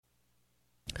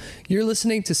You're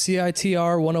listening to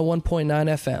CITR 101.9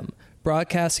 FM,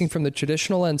 broadcasting from the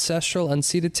traditional, ancestral,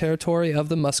 unceded territory of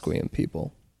the Musqueam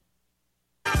people.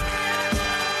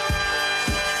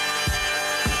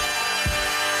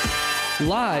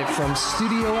 Live from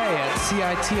Studio A at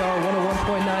CITR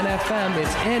 101.9 FM,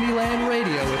 it's Andyland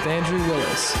Radio with Andrew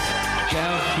Willis.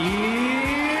 Now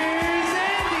here's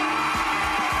Andy!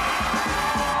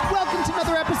 Welcome to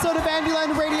another episode of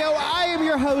Andyland Radio. I am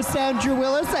your host, Andrew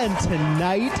Willis, and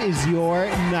tonight is your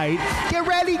night. Get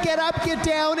ready, get up, get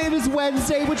down. It is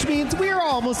Wednesday, which means we are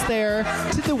almost there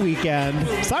to the weekend.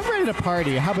 So I'm ready to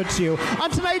party. How about you?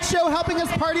 On tonight's show, helping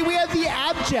us party, we have the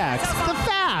Abjects, the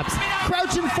Faps,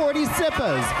 Crouchin' 40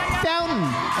 Sippas, Fountain,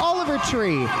 Oliver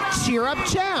Tree, Cheer Up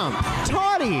Champ,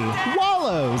 Toddy,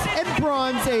 Wallows, and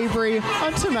Bronze Avery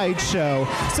on tonight's show.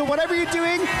 So whatever you're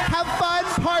doing, have fun,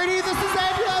 party. This is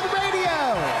Andyland Radio.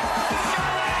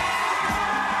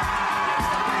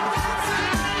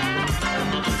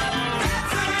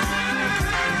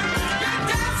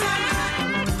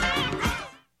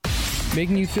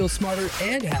 Making you feel smarter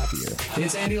and happier.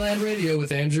 It's Andyland Radio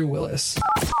with Andrew Willis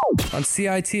on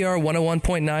CITR 101.9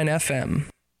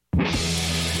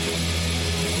 FM.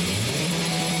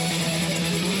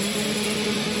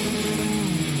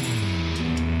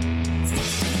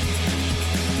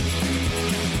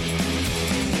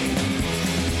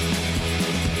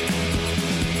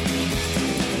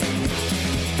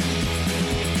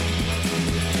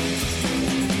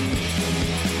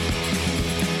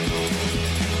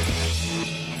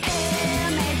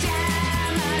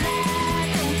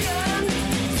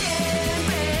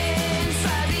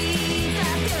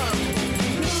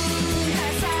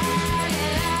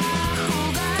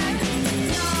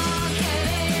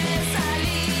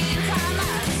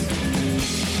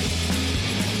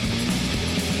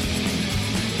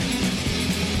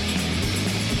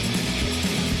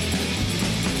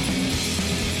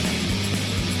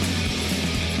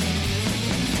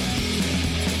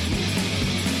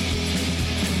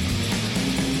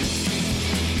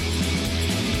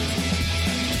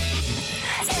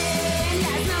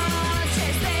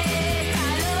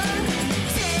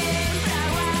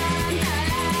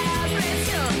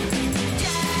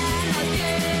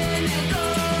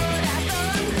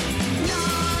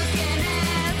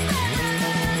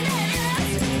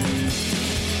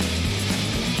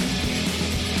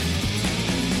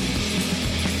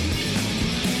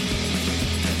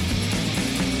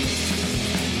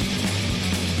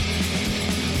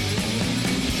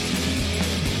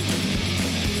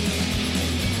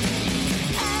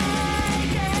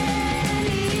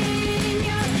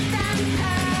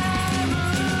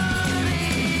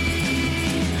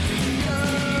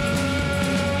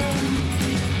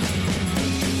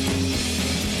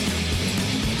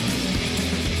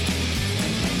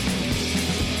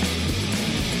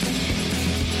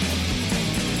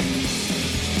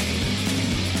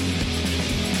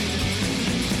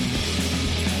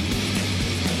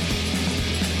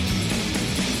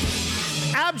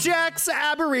 Abjects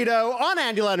Aburrito on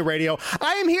Andyland Radio.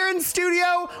 I am here in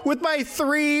studio with my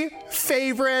three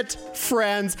favorite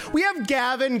friends. We have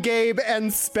Gavin, Gabe,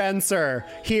 and Spencer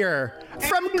here.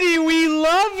 From Andy, we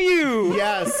love you.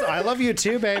 Yes, I love you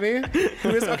too, baby.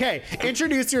 Okay,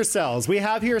 introduce yourselves. We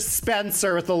have here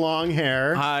Spencer with the long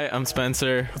hair. Hi, I'm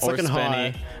Spencer. It's or looking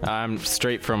Spenny. I'm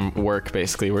straight from work,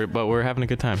 basically. But we're having a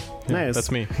good time. Yeah, Nice.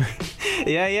 That's me.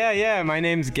 Yeah. My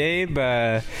name's Gabe.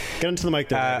 Get into the mic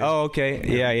there, baby. Oh, okay.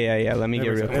 Yeah. Let me get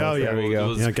real close. Oh, yeah. There we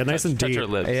go. Yeah, get nice and touch deep. your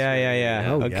lips. Yeah.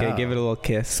 Oh, Okay, yeah. give it a little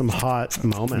kiss. Some hot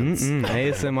moments.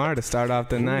 ASMR to start off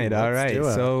the night. All right. do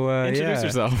it. So Introduce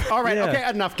yourself. All right, Yeah. okay,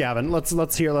 enough, Gavin. Let's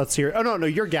hear. Oh, no,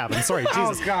 you're Gavin. Sorry,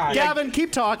 Jesus. God. Gavin,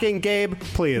 keep talking. Gabe,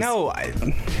 please. No.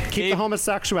 Keep the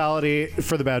homosexuality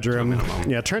for the bedroom.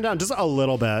 Yeah, turn down just a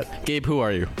little bit. Gabe, who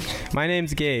are you? My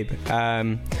name's Gabe.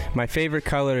 My favorite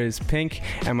color is pink,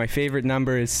 and my favorite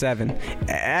number is 7.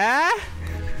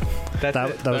 That's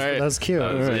it. That was cute.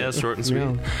 Yeah, short and sweet.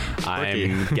 Yeah.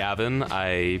 I'm Gavin.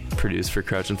 I produce for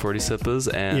Crouchin' 40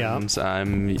 Sippas, and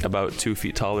I'm about 2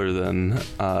 feet taller than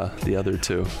the other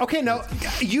two. Okay, now,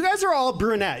 you guys are all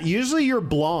brunette. Usually you're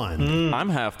blonde. I'm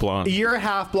half blonde. You're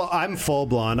half blonde. I'm full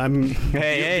blonde.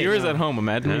 Hey. Viewers at home,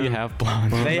 imagine you have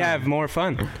blonde. They have more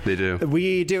fun. They do.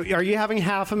 We do. Are you having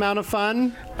half amount of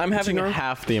fun? I'm having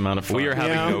half the amount of fun. We are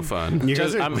having no fun. You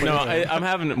guys are I'm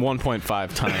having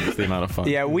 1.5 times the amount of fun.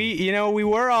 Yeah, we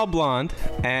were all blonde,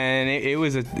 and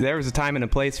there was a time and a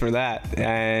place for that,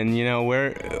 and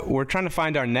we're trying to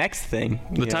find our next thing.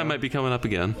 The time might be coming up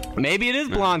again. Maybe it is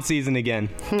blonde season again.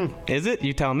 Is it?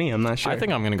 You tell me. I'm not sure. I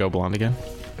think I'm gonna go blonde again.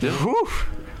 Whew.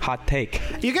 hot take.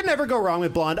 You can never go wrong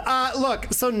with blonde. Look,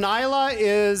 so Nyla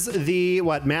is the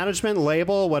management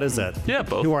label? What is it? Yeah,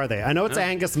 both. Who are they? I know it's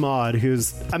Angus Maud,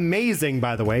 who's amazing,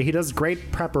 by the way. He does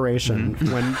great preparation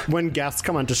when guests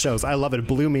come onto shows. I love it. It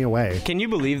blew me away. Can you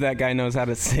believe that guy knows how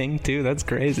to sing too? That's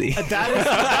crazy.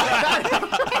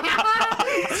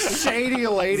 Shady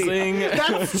lady. Sing.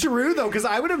 That's true though, because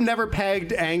I would have never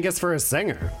pegged Angus for a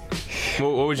singer.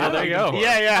 What would you there you go? go.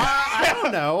 Yeah. I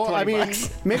don't know. I mean,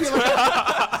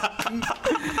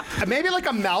 maybe like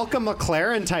a Malcolm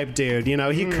McLaren type dude. You know,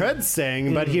 he could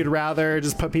sing, but he'd rather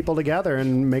just put people together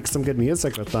and make some good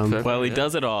music with them. Well, he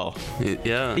does it all.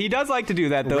 Yeah. He does like to do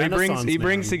that though. Renaissance He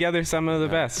brings man. together some of the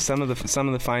best, some of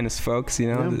the finest folks.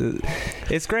 You know,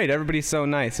 it's great. Everybody's so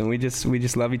nice, and we just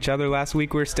love each other. Last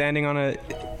week we were standing on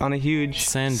a huge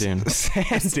Sand dune.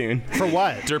 sand dune. For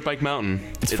what? Dirt Bike Mountain.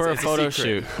 It's for a photo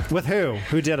secret. shoot. With who?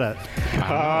 Who did it?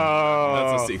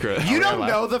 That's a secret. You don't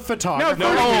know the photographer?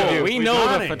 No, we know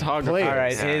Connie, the photographer. please. All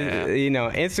right,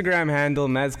 Instagram handle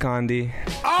Mez Condi.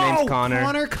 Oh, Name's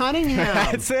Connor. Cunningham.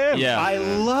 That's him. Yeah. I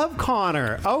love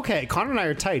Connor. Okay, Connor and I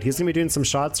are tight. He's going to be doing some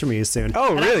shots for me soon.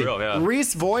 Oh, really? Real, yeah.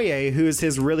 Reese Voyer, who's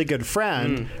his really good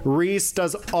friend, Reese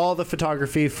does all the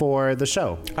photography for the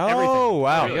show. Oh,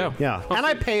 wow. There you go. Yeah, and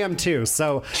I pay him too,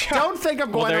 so don't think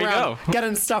I'm going there you around go.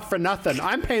 getting stuff for nothing.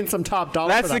 I'm paying some top dollar.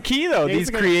 That's for the that. key, though. Yeah, These he's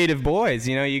gonna- creative boys,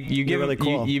 you know, you give really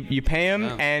cool. you pay them,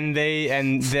 and they are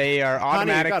Honey, you got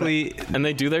automatically. And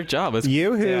they do their job. It's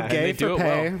You who Yeah, and gay they do for it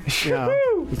pay. well.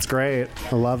 Yeah, it's great.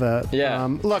 I love it. Yeah.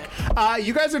 Look,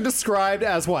 you guys are described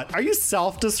as what? Are you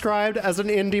self-described as an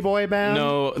indie boy band?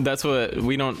 No, that's what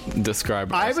we don't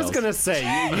describe I ourselves. was gonna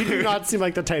say you do not seem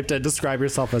like the type to describe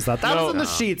yourself as that. That was in the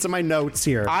sheets in my notes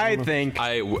here. I think.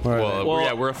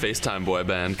 We're a FaceTime boy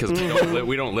band because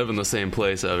we don't live in the same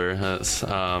place ever. That's,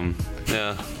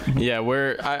 yeah.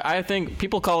 Yeah, I think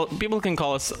people can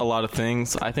call us a lot of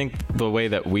things. I think the way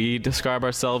that we describe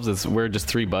ourselves is we're just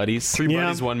three buddies. Three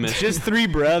buddies, one mission. Just three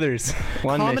brothers.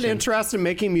 One Common mission. interest in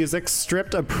making music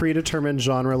stripped of predetermined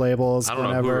genre labels I don't know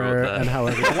who whenever wrote that. and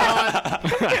however you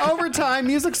want. Over time,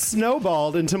 music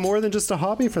snowballed into more than just a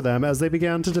hobby for them as they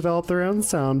began to develop their own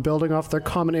sound, building off their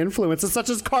common influences such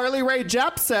as Carly Rae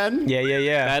Jepsen.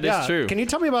 Yeah. That is true. Can you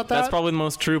tell me about that? That's probably the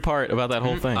most true part about that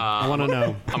whole thing. I want to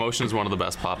know. Emotion is one of the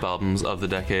best pop albums of the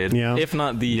decade. Yeah. If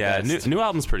not the Yeah, best. new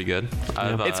album's pretty good.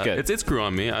 It's good. It's grew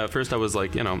on me. At first, I was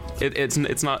like, it's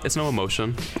no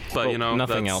emotion, but Well,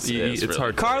 nothing else is, It's really.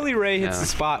 hard. Carly Rae hits Yeah. the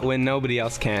spot when nobody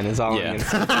else can. Is all Yeah.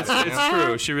 I'm gonna say. It's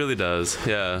true. She really does.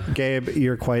 Yeah. Gabe,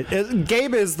 you're quite.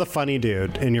 Gabe is the funny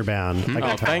dude in your band. I Oh,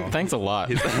 can tell. thanks a lot.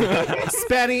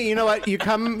 Spenny, you know what? You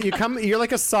come. You're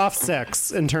like a soft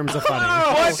 6 in terms of funny.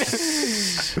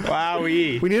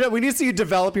 Wowee. We need to see you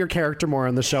develop your character more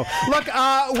on the show. Look,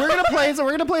 we're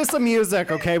gonna play some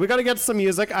music. Okay, we got to get some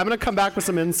music. I'm gonna come back with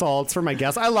some insults for my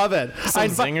guests. I love it. Some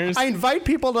zingers? I invite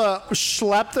people to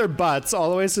schlep their butts all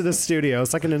the way to the studio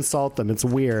so I can insult them. It's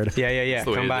weird. Yeah. the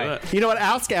way Come to by. do it. You know what?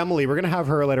 Ask Emily. We're going to have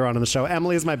her later on in the show.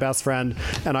 Emily is my best friend,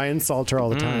 and I insult her all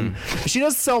the time. She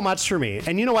does so much for me.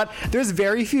 And you know what? There's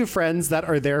very few friends that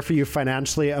are there for you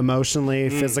financially, emotionally,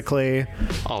 physically,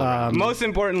 All around. Most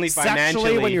importantly, financially.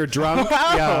 sexually when you're drunk.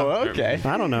 Oh, Yeah. okay.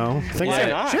 I don't know. Why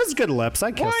not? She has good lips.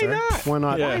 I kiss Why her. not? Why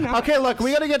not? Why not? Okay, look,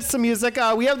 we got to get some music.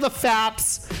 We have the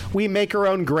Faps. We make our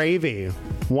own gravy.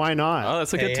 Why not? Oh,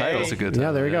 that's a good title. That's a good.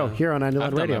 Yeah, there you go. Here on 99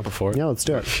 I've done Radio. that before. Yeah, let's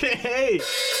do it. Hey.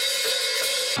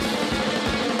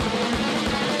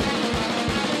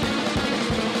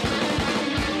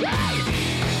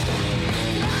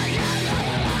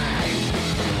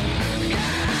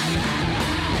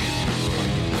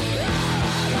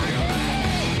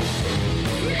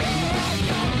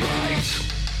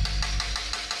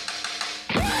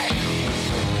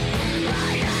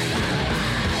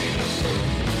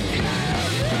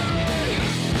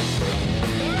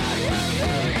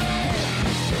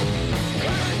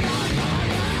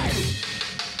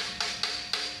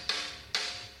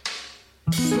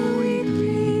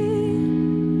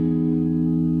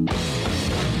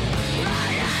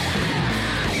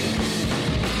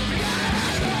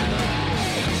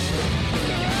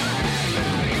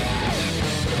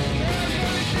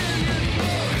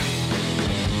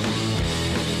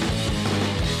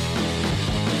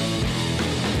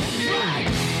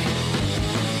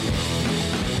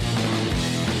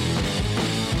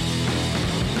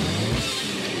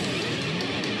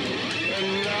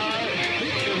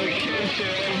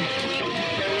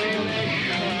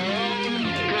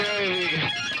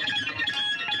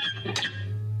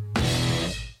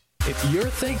 If you're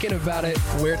thinking about it,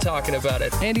 we're talking about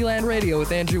it. Andyland Radio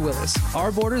with Andrew Willis.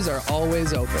 Our borders are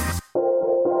always open.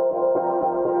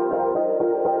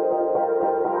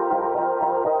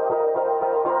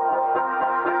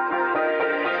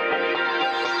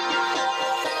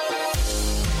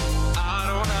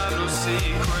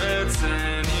 secrets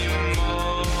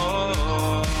anymore.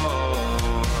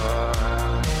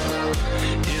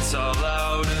 It's all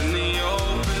out in the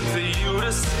open for you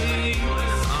to see.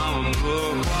 I'm a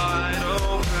book wide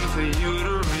open for you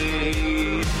to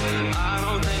read. I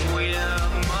don't think we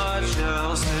have much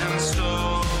else in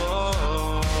store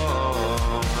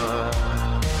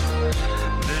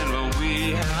than what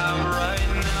we have right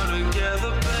now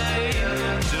together,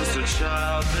 babe. Just a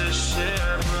childish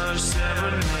airbrush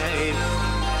serenade.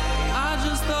 I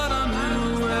just thought I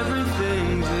knew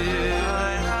everything, did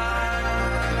I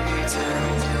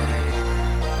pretend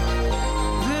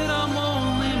that I'm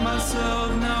only myself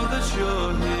now that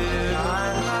you're here? My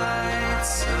lights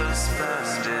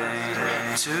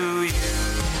suspended to you.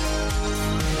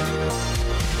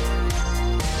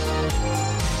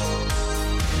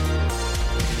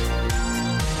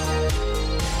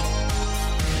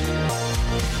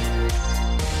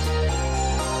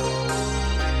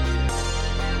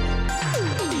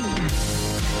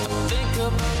 Think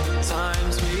about the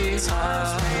times we had.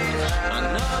 I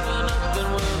know nothing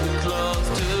will be close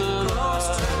to.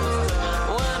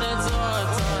 When it's our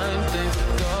time, things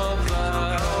will go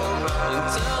back.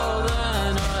 Until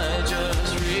then, I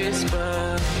just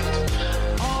respect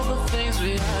all the things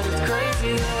we had. It's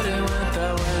crazy that it went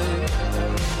that way.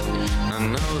 I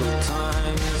know the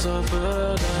time is a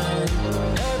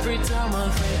burden. Every time I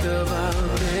think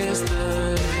about these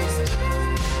things,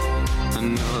 I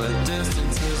know that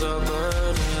distance is a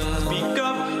burden. Speak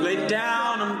up, lay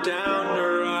down, I'm down to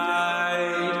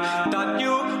ride. Thought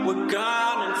you were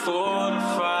gone and for the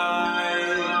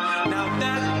fight. Now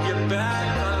that you're back,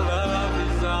 my love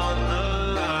is on the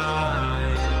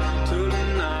line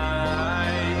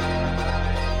tonight.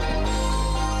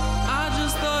 I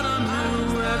just thought I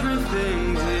knew everything,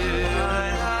 did I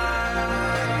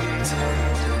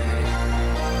pretend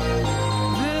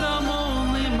that I'm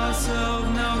only myself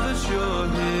now that you're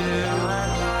here? My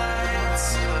lights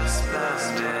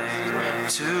suspended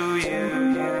to you.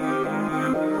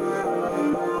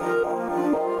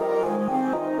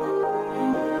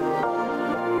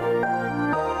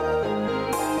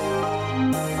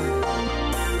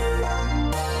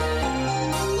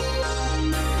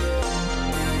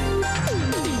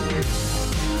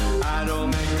 I don't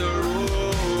make the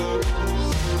rules.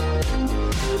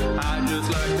 I just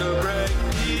like to break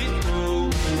these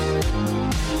rules.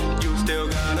 You still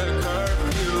got a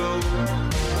curfew.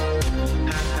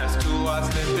 2:30, I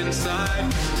slip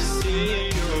inside to see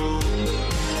you.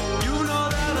 You know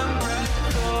that I'm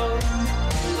grateful.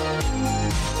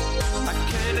 I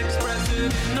can't express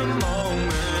it in the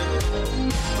moment,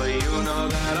 but you know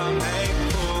that I'm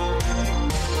hateful.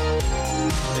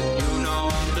 And you know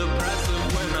I'm depressive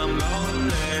when I'm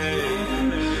lonely.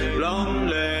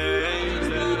 Lonely.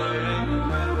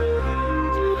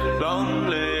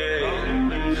 Lonely.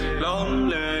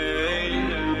 Lonely.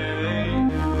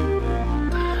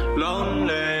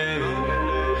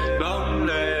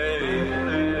 Lonely.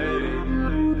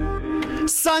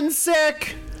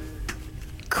 Sunsick!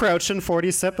 Crouch and 40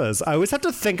 Sippas. I always have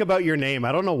to think about your name.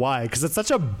 I don't know why, because it's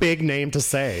such a big name to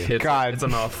say. God, It's a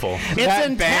mouthful. It's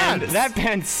intense. That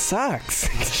band sucks.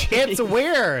 It's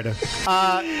weird.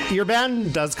 Your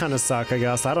band does kind of suck, I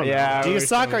guess. I don't Yeah, know. Do you we're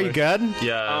suck? so Are you good?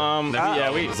 Yeah.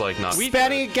 we- it was like not.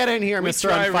 Spenny, get in here, We Mr.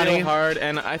 try Unfunny. real hard,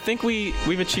 and I think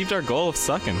we've achieved our goal of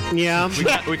sucking. Yeah.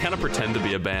 we kind of pretend to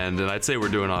be a band, and I'd say we're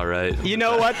doing all right. You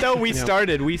know what though? We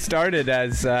started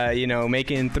as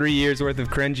making 3 years worth of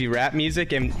cringy rap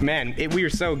music, and man, we were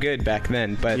so good back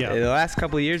then. But Yeah. the last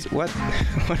couple of years, what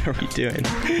are we doing?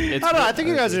 I don't know. I think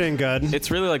you guys are doing good.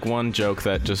 It's really like one joke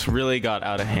that just really got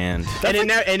out of hand. And it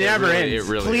never really- ends.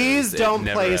 it really Please is. It don't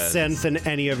never play ends. synth in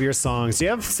any of your songs. Do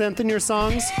you have synth in your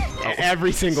songs?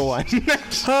 Every single one.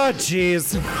 Oh,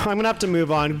 jeez. I'm going to have to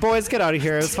move on. Boys, get out of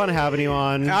here. It was fun having you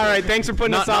on. All right, thanks for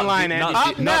putting us online, Andy.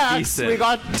 Up next, decent. we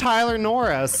got Tyler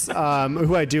Norris,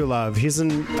 who I do love. He's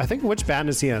in, I think, which band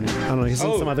is he in? I don't know. He's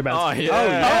in some other band. Oh,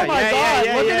 yeah. Oh, my God.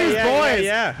 Look at these boys.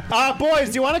 Yeah. Boys,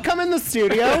 do you want to come in the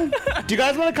studio? Do you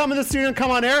guys want to come in the studio and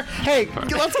come on air? Hey,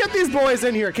 let's get these boys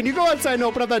in here. Can you go outside and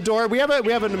open up that door? We have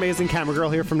an amazing camera girl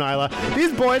here from Nyla.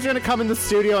 These boys are going to come in the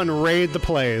studio and raid the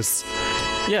place.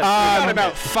 Yeah. Got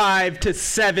about 5 to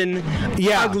 7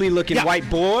 ugly-looking white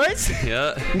boys.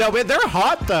 Yeah. No, but they're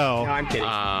hot, though. No, I'm kidding.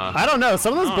 I don't know.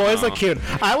 Some of those boys look cute.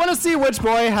 I want to see which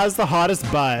boy has the hottest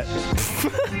butt.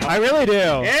 I really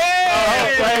do.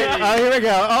 Hey! Here we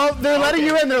go. Oh, they're letting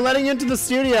you in. They're letting you into the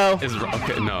studio.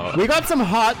 Okay, no. We got some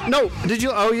hot. No, did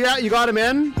you? Oh yeah, you got him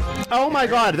in. Oh my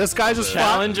God, this guy just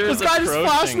Challenger's this guy just approaching.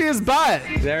 flashed me his butt.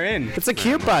 They're in. It's a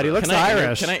cute butt. He looks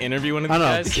Irish. Can I interview one of I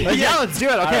these don't guys? know. Yeah, let's do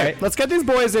it. Okay, right. let's get these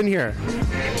boys in here.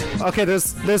 Okay,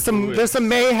 there's some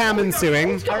mayhem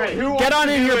ensuing. Get on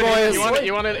in here, boys.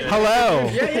 You want it? Hello.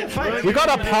 We got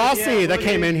a posse that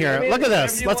came in here. Look at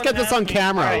this. Let's get this on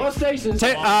camera.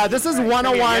 This is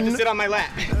 101.9. Sit on my lap.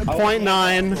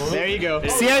 There you go.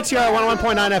 CITR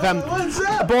 101.9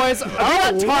 FM. Boys, we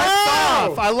got tarps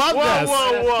off. I love this.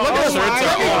 Look at this.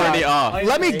 Shirts are already off.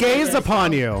 Let me gaze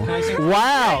upon you.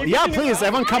 Wow. Yeah, please,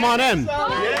 everyone come on in.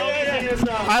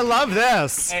 I love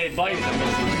this. Wait,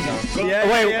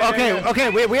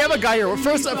 we have a guy here.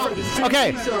 First,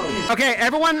 okay,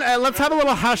 everyone, let's have a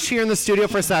little hush here in the studio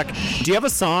for a sec. Do you have a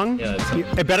song?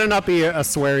 It better not be a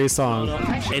sweary song.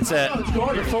 It's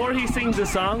before he sings the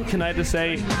song, can I just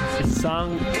say it's a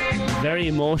song very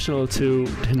emotional to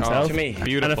himself to me.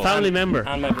 Beautiful. and a family member.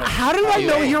 How did I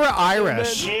know you were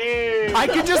Irish? I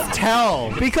could just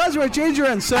tell. Because we're ginger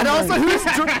and And also, who's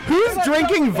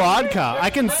drinking vodka? I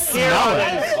can smell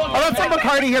it. Oh, that's some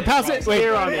Bacardi here. Pass it. Wait,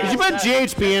 did you put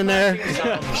GHB in there?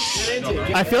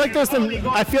 I feel like there's some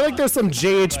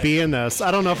GHB in this.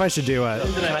 I don't know if I should do it.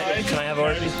 Can I have a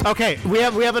word? Okay, we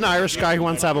have an Irish guy who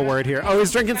wants to have a word here. Oh,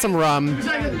 he's drinking some rum.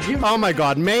 Oh my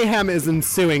God, mayhem is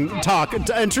ensuing. Talk.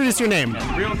 Introduce your name.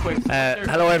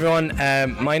 Hello everyone,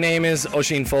 my name is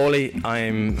Oisin Foley.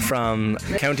 I'm from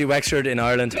County Wexford in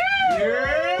Ireland.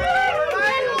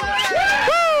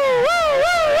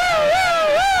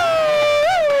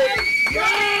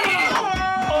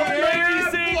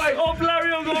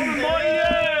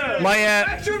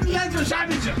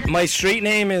 My street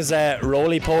name is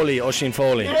Roly Poly Oisin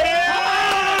Foley.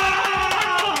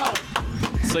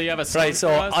 So you have a song Right, so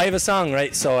I have a song,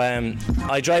 right? So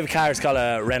I drive a car. It's called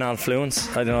a Renault Fluence.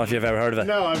 I don't know if you've ever heard of it.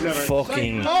 No, I've never.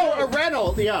 Fucking. Oh, a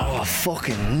Renault, yeah. Oh,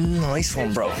 fucking nice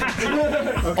one, bro.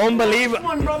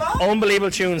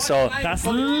 Unbelievable tune. So That's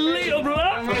little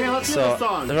brother. Okay, let's do the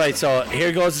song. right, so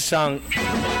here goes the song.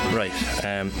 Right,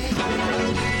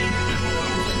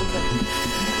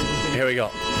 here we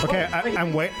go. Okay,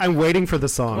 I'm waiting for the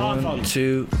song. 1,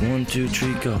 2, 1, 2,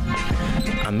 3, go.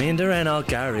 I'm in the Renault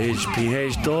garage,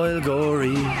 PH Doyle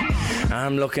Gorey.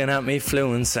 I'm looking at me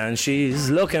Fluence and she's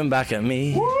looking back at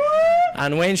me.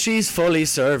 And when she's fully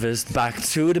serviced, back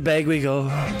to the beg we go.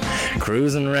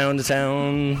 Cruising around the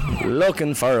town,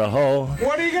 looking for a hoe.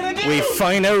 What are you gonna do? We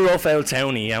find a rough old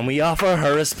townie and we offer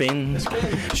her a spin.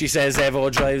 She says Evo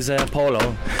drives a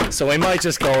Polo, so we might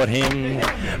just go with him.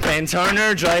 Ben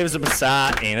Turner drives a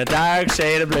Passat in a dark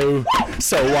shade of blue.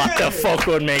 So what the fuck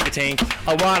would make you think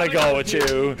I wanna go with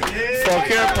you? Fuck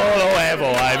your Polo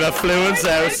Evo, I've a Fluence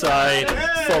outside.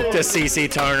 Fuck the CC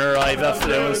Turner, I've a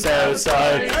Fluence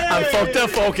outside. And fuck the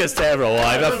Focus Evo,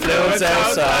 I've a Fluence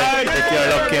outside. If you're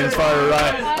looking for a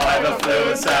ride, I've a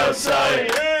Fluence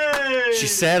outside. She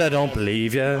said, I don't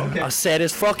believe you. I said,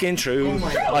 it's fucking true.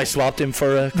 I swapped him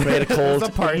for a crate of cold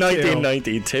in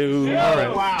 1992.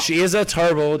 She is a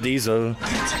turbo diesel.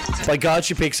 By God,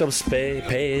 she picks up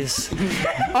pace.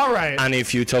 All right. And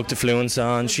if you took the Fluence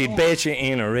on, she'd bet you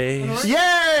in a race.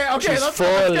 Yay! Okay, She's let's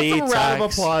fully get some round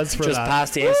of taxed. applause for Just that.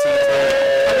 past the NC.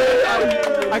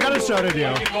 I got a show to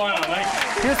do.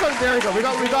 Here's some, there we go. We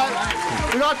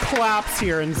got claps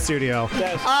here in the studio.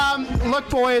 Look,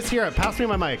 boys, here. Pass me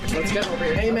my mic. Let's get over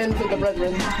here. Amen to the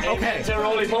brethren. Okay.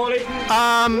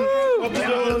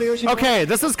 Okay,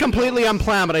 this is completely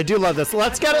unplanned, but I do love this.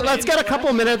 Let's get a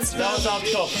couple minutes.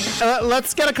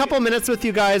 Let's get a couple minutes with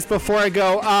you guys before I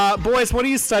go. Boys, what are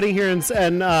you studying here at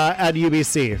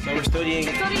UBC? So we're studying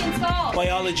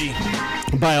biology.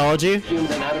 Biology?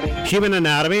 Human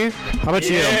anatomy? How about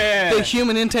you? The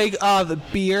human intake of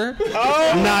beer.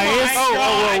 Nice.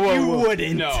 Whoa. You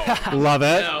wouldn't. Love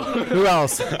it. Who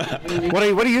else? What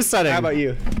are you studying? How about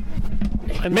you?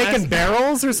 Making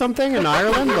barrels or something in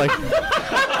Ireland? Like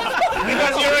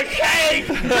Because you're a cake!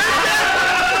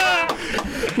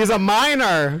 he's a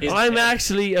minor. I'm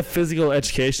actually a physical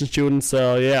education student,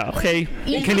 so yeah. Okay.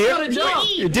 Can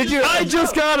you? Did you? I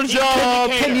just got a job.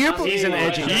 Can you? He's an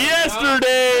educator.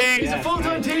 Yesterday. He's a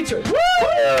full-time teacher.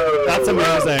 That's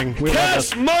amazing. We love Cash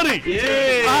this. money.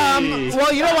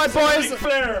 Well, you know what, boys? That's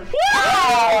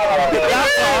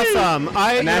awesome.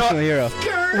 National hero.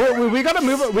 We gotta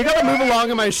move. We gotta move along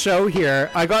in my show here.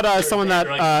 I got someone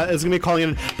that is gonna be calling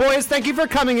in. Boys, thank you for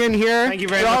coming in here. Thank you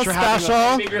very You're much all for having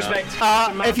special. Big respect.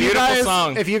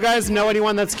 If you guys know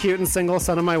anyone that's cute and single,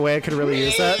 send them my way. I could really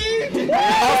use it.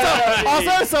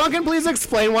 Also, if someone can please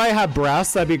explain why I have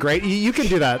breasts, that'd be great. You can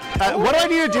do that. What do I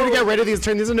need to do to get rid of these?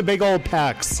 Turn these into big old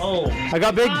pecs. I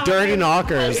got big dirty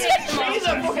knockers.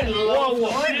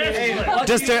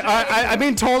 I'm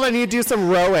being told I need to do some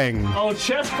rowing. Oh,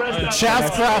 chest press.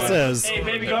 Chest presses. Hey,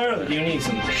 baby girl, you need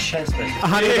some chest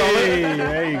press.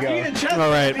 There you go. All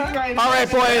right,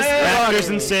 boys. Raptors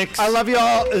in 6. I love you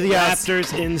all. Yes.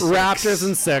 Raptors in 6. Raptors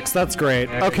in 6. That's great.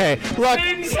 Okay, look.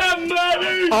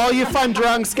 All you fun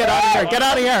drunks, get out of here. Get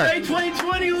out of here.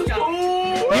 2020, let's go.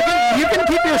 You can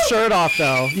keep your shirt off,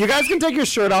 though. You guys can take your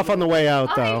shirt off on the way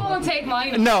out, though. I won't take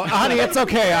mine. No, honey, it's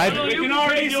okay. You can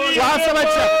already do it. Last time I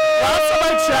checked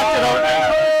it.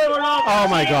 Oh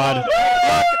my God.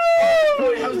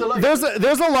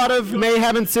 There's a lot of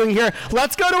mayhem ensuing here.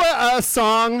 Let's go to a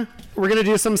song. We're gonna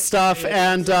do some stuff,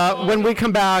 and when we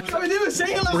come back, we're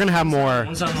gonna have more.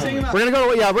 We're gonna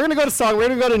go. Yeah, we're gonna go to song. We're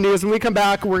gonna go to news. When we come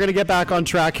back, we're gonna get back on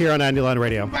track here on Andyland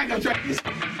Radio.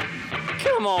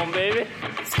 Come on, baby.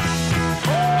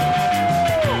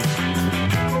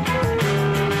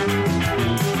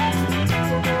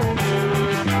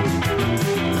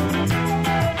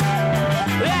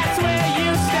 That's where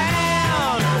you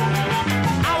stand.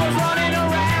 I was running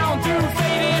around through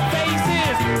faded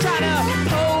faces, trying to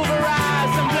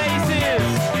pulverize some places.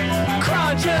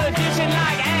 Crunch addition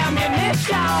like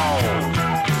ammunition.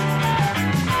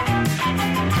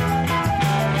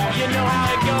 You know how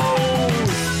it goes.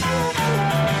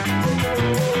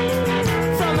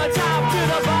 From the top to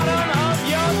the bottom of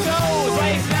your toes.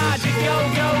 Ways not to go,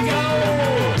 go, go.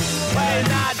 Ways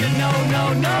not to no, no,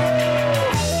 no.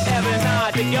 Heaven's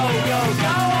not to go, go,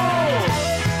 go.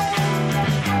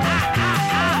 Ah, ah,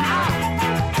 ah, ah.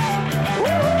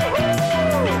 Woo-hoo.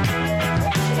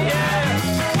 Yeah.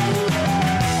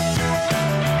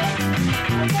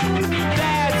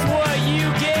 That's what you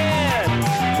get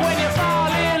when you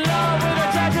fall in love with a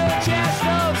treasure chest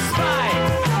of spite.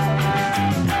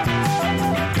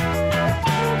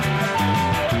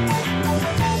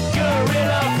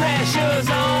 Gorilla pressure's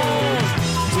on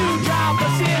to drop a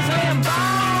sizzling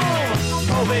bomb.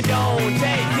 Hope it don't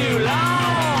take too long.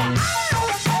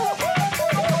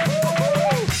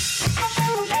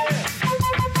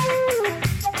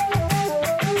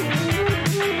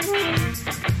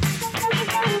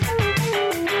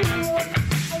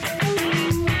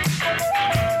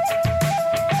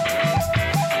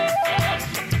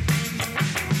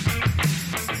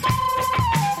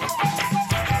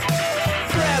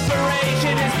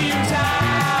 Preparation is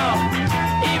futile,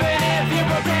 even if you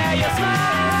prepare your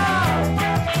smile.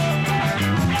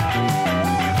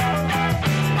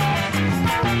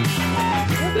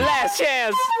 Last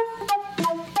chance.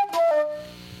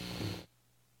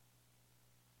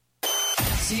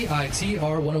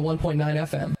 CITR 101.9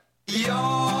 FM. Your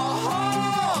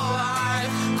whole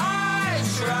life I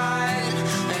tried,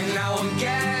 and now I'm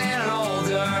getting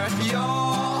older. Your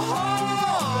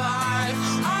whole life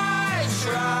I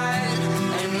tried,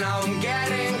 and now I'm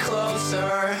getting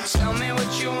closer. Tell me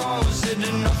what you want, was it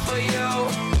enough for you?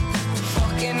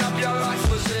 Fucking up your life,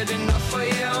 was it enough for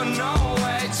you? No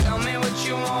way. Tell me what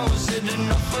you want, was it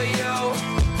enough for you?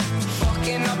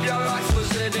 Fucking up your life,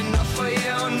 was it enough for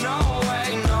you? No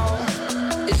way, no.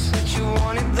 It's what you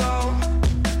wanted though.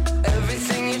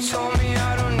 Everything you told me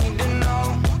I don't need to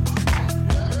know.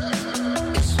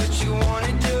 It's what you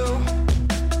wanna do.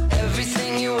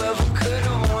 Everything you ever could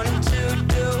have wanted to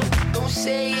do. Don't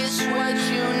say it's what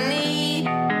you need,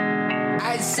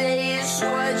 I'd say it's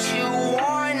what you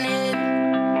wanted.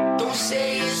 Don't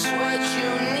say it's what you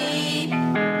need,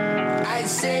 I'd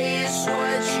say it's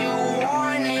what you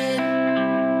wanted.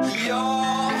 Your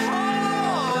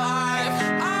whole life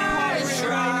I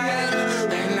tried,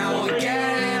 and now we're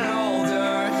getting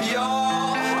older. Your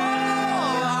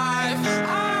whole life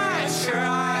I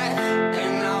tried,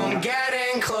 and now I'm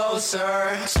getting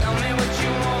closer. Tell me what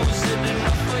you want, was it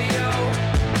enough for you?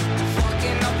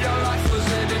 Fucking up your life, was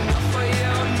it enough for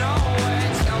you? No way.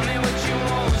 Tell me what you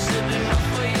want, was it enough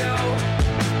for you?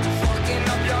 Fucking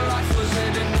up your life, was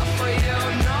it enough for you?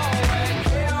 No way.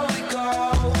 Here we go,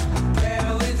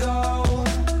 barely though.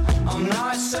 I'm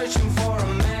not searching for a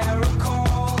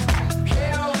miracle.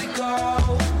 Here we go,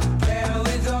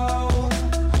 barely though.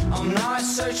 I'm not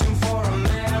searching for a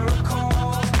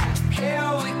miracle.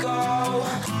 Here we go,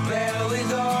 barely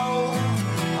though.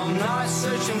 I'm not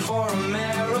searching for a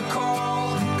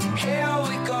miracle. Here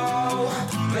we go,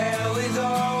 barely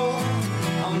though.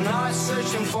 I'm not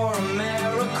searching for a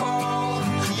miracle.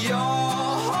 Your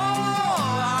whole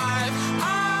life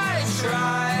I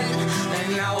tried, and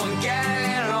now I'm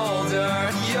getting older.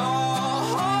 Your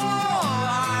whole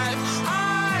life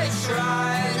I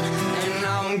tried, and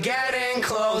now I'm getting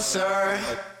closer.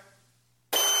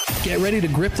 Get ready to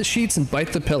grip the sheets and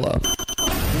bite the pillow.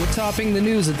 We're topping the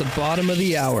news at the bottom of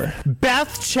the hour.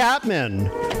 Beth Chapman,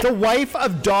 the wife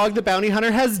of Dog the Bounty Hunter,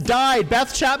 has died.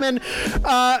 Beth Chapman,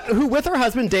 who with her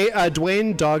husband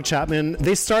Dwayne Dog Chapman,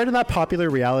 they starred in that popular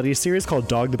reality series called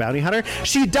Dog the Bounty Hunter.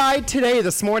 She died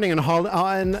this morning in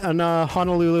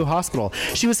Honolulu Hospital.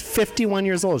 She was 51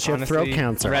 years old. She had throat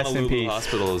cancer. Rest in peace.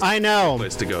 Hospital is I know. the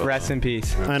place to go. Rest in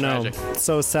peace. I know. Tragic.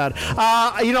 So sad.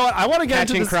 You know what? I want to get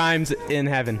Catching into this. crimes in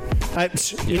heaven.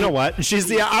 You know what?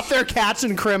 She's up there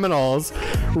catching criminals,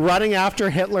 running after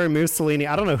Hitler and Mussolini.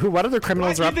 I don't know what other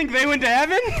criminals What, are you up. think they went to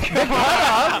heaven?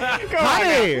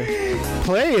 Honey,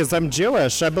 please, I'm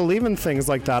Jewish. I believe in things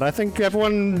like that. I think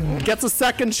everyone gets a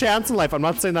second chance in life. I'm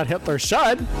not saying that Hitler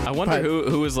should. I wonder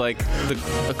who was like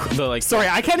the like. Sorry,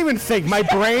 I can't even think. My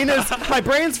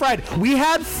brain's fried. We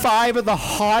had 5 of the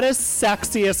hottest,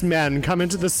 sexiest men come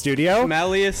into the studio.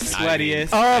 Smelliest, sweatiest.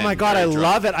 Oh my God, I very drunk.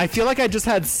 love it. I feel like I just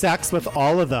had sex with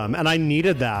all of them, and I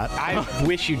needed that. I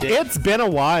wish you did. It's been a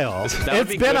while. That would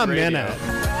It's be been good a radio. minute.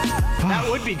 That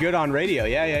would be good on radio.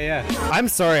 Yeah. I'm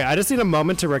sorry. I just need a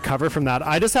moment to recover from that.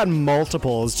 I just had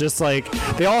multiples. Just like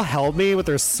they all held me with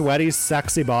their sweaty,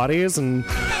 sexy bodies, and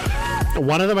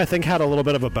one of them I think had a little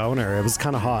bit of a boner. It was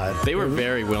kind of hot. They were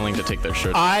very willing to take their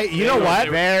shirts off. You know what?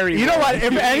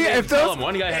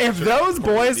 If those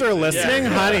boys are listening,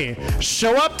 honey,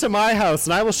 show up to my house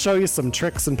and I will show you some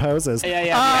tricks and poses. Yeah.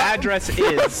 The address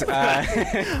is.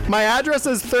 My address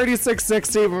is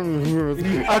 3660.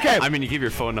 Okay. I mean, you give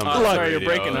your phone number. Look, sorry, you're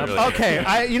breaking up.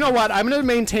 Okay, you know what? I'm going to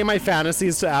maintain my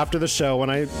fantasies to after the show when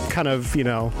I kind of,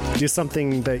 do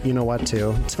something that you know what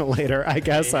to later, I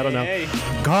guess. I don't know.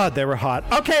 God, they were hot.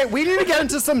 Okay, we need to get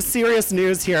into some serious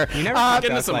news here. You never Get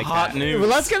into some hot news. Well,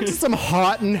 let's get into some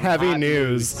hot and heavy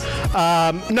news.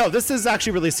 No, this is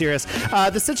actually really serious.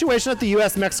 The situation at the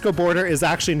U.S.-Mexico border is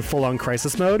actually in full-on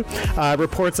crisis mode.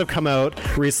 Reports have come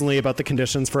out recently about the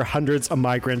conditions for hundreds of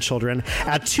migrant children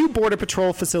at 2 Border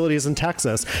Patrol facilities in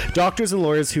Texas. Doctors and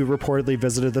lawyers who reportedly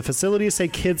visited the facilities say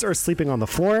kids are sleeping on the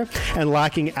floor and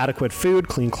lacking adequate food,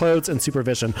 clean clothes, and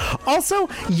supervision. Also,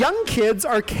 young kids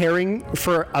are caring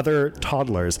for other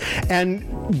toddlers. And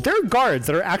there are guards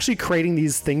that are actually creating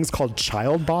these things called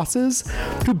child bosses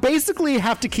who basically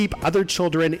have to keep other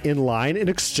children in line in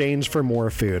exchange for more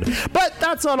food. But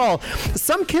that's not all.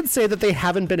 Some kids say that they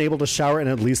haven't been able to shower in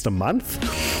at least a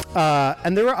month.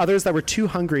 And there were others that were too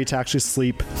hungry to actually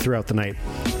sleep throughout the night.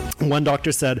 One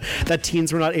doctor said that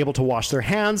teens were not able to wash their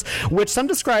hands, which some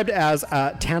described as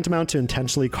tantamount to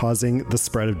intentionally causing the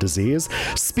spread of disease.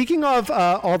 Speaking of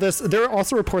all this, there are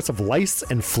also reports of lice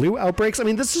and flu outbreaks. I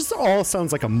mean, this just all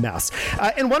sounds like a mess.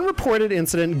 In one reported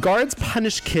incident, guards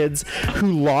punished kids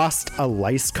who lost a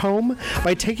lice comb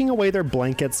by taking away their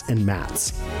blankets and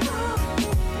mats.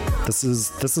 This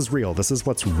is real. This is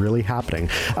what's really happening.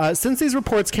 Since these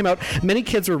reports came out, many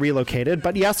kids were relocated,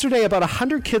 but yesterday about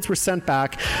 100 kids were sent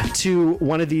back to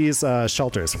one of these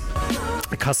shelters.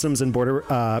 Customs and Border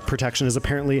Protection is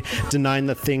apparently denying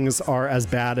that things are as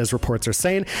bad as reports are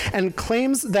saying, and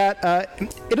claims that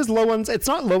it's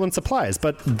not low on supplies,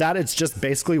 but that it's just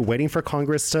basically waiting for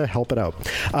Congress to help it out.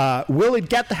 Will it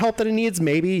get the help that it needs?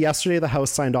 Maybe. Yesterday, the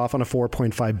House signed off on a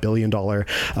 $4.5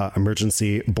 billion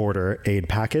emergency border aid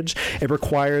package. It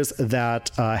requires that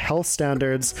health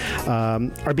standards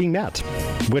are being met,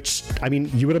 which, I mean,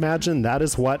 you would imagine that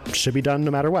is what should be done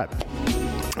no matter what.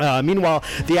 Meanwhile,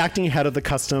 the acting head of the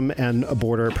Custom and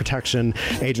Border Protection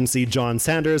Agency, John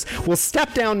Sanders, will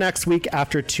step down next week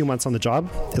after 2 months on the job.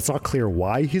 It's not clear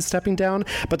why he's stepping down,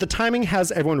 but the timing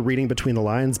has everyone reading between the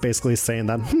lines, basically saying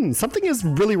that, something is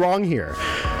really wrong here.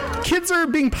 Kids are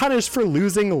being punished for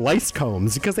losing lice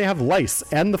combs because they have lice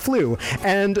and the flu,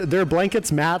 and their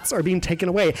blankets, mats are being taken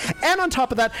away. And on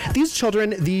top of that, these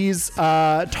children, these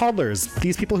toddlers,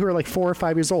 these people who are like 4 or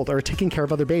 5 years old are taking care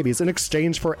of other babies in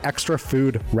exchange for extra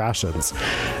food rations.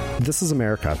 This is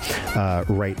America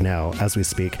right now as we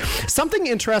speak. Something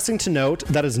interesting to note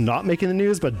that is not making the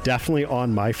news, but definitely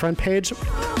on my front page.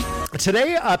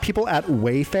 Today, people at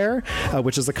Wayfair,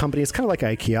 which is a company, it's kind of like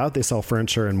IKEA, they sell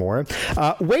furniture and more.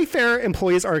 Wayfair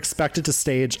employees are expected to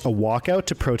stage a walkout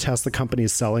to protest the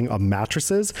company's selling of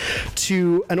mattresses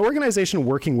to an organization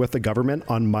working with the government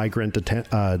on migrant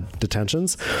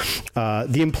detentions.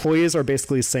 The employees are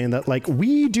basically saying that, like,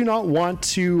 we do not want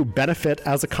to benefit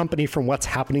as a company from what's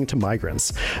happening to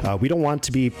migrants. We don't want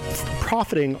to be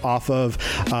profiting off of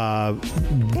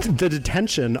the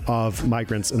detention of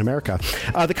migrants in America.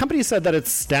 The company said that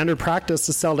it's standard practice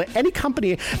to sell to any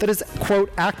company that is,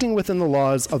 quote, acting within the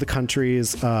laws of the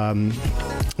countries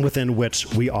within which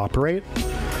we operate.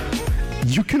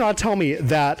 You cannot tell me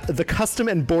that the Custom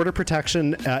and Border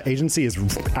Protection Agency is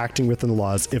acting within the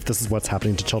laws if this is what's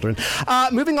happening to children.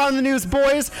 Moving on in the news,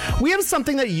 boys, we have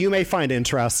something that you may find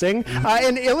interesting.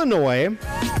 In Illinois,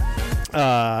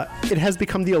 it has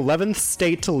become the 11th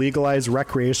state to legalize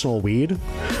recreational weed.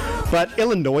 But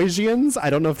Illinoisians, I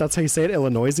don't know if that's how you say it,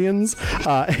 Illinoisians,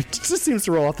 it just seems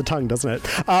to roll off the tongue, doesn't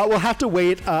it? We'll have to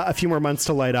wait a few more months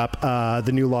to light up.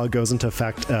 The new law goes into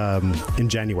effect in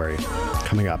January,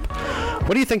 coming up.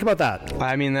 What do you think about that?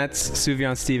 I mean, that's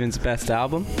Sufjan Stevens' best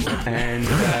album, and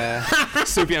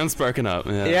Sufjan's sparking up.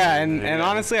 yeah, and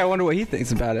honestly, I wonder what he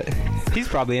thinks about it. He's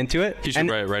probably into it. He should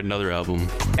write another album.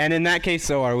 And in that case,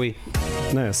 so are we.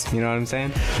 Nice. You know what I'm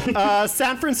saying?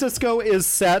 San Francisco is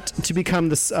set to become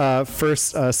the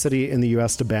first city in the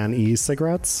U.S. to ban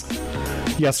e-cigarettes.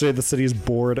 Yesterday, the city's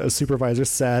board of supervisors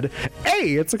said,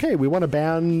 hey, it's okay, we want to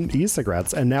ban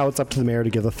e-cigarettes. And now it's up to the mayor to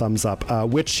give the thumbs up,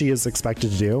 which she is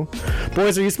expected to do.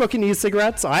 Boys, are you smoking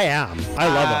e-cigarettes? I am. I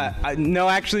love them. No,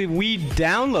 actually, we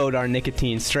download our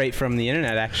nicotine straight from the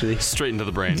internet, actually. Straight into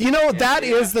the brain. You know, that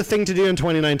is the thing to do in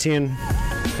 2019.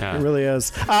 Yeah. It really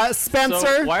is. Spencer?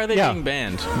 So why are they being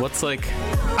banned? What's like...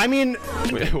 I mean,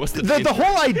 what's the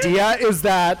whole idea is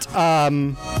that...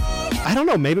 I don't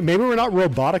know. Maybe we're not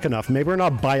robotic enough. Maybe we're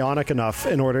not bionic enough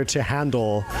in order to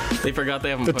handle. They forgot they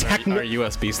haven't put our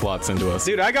USB slots into us.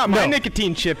 Dude, I got my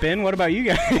nicotine chip in. What about you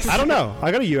guys? I don't know.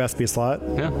 I got a USB slot.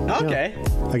 Yeah. Okay.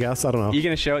 I guess. I don't know. You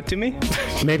gonna show it to me?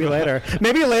 Maybe later.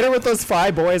 Maybe later with those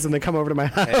 5 boys and they come over to my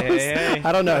house. Hey.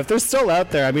 I don't know if they're still out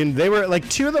there. I mean, they were like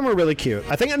 2 of them were really cute.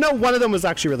 I think one of them was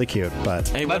actually really cute, but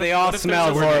Hey, but they all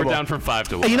smell We're horrible. down from 5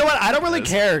 to 1. You know what? I don't really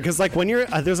care because like when you're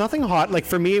there's nothing hot. Like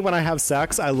for me, when I have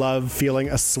sex, I love feeling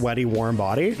a sweaty, warm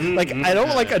body. Like I don't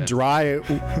like a dry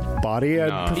body.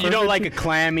 No. You don't like a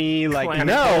clammy, like kind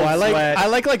No, of I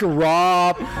like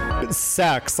raw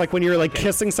sex. Like when you're like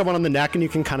kissing someone on the neck and you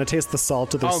can kind of taste the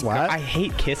salt of their sweat. I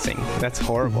hate kissing. That's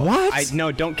horrible. What?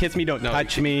 No, don't kiss me. Don't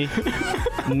touch me.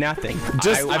 Nothing.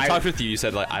 I've talked with you. You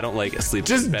said like I don't like sleeping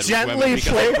Just in bed with gently women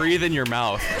because play- I breathe in your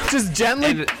mouth. Just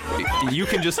gently. And you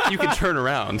can turn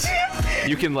around.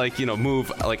 You can move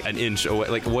like an inch away.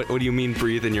 Like what do you mean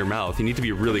breathe in your mouth? You need to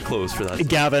be really close for that.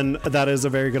 Gavin, that is a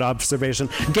very good observation.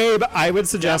 Gabe, I would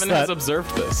suggest Gavin that has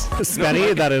observed this.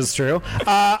 Spenny, that is true.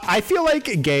 I feel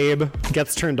like Gabe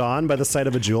gets turned on by the sight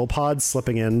of a jewel pod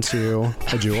slipping into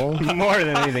a jewel. More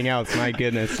than anything else. My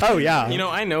goodness. Oh yeah. You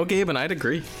know, I know Gabe, and I'd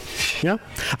agree. Yeah.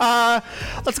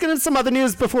 Let's get into some other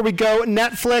news before we go.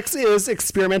 Netflix is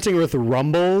experimenting with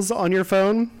rumbles on your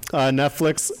phone.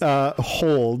 Netflix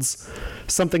holds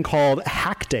something called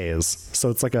Hack Days. So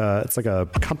it's like a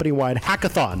company-wide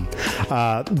hackathon.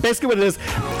 Basically what it is,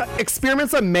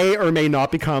 experiments that may or may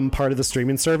not become part of the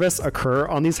streaming service occur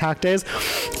on these Hack Days.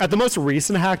 At the most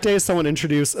recent Hack Days, someone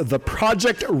introduced the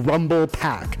Project Rumble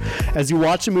Pack. As you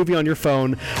watch a movie on your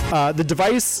phone, the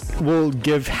device will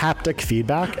give haptic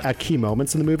feedback at key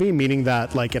moments in the movie, meaning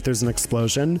that like if there's an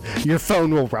explosion, your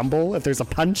phone will rumble. If there's a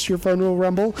punch, your phone will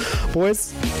rumble.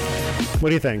 Boys, what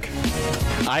do you think?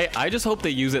 I just hope they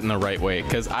use it in the right way,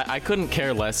 because I couldn't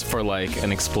care less for like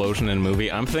an explosion in a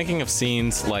movie. I'm thinking of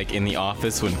scenes like in The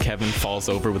Office when Kevin falls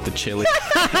over with the chili.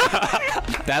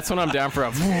 That's when I'm down for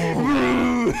a...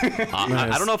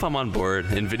 I don't know if I'm on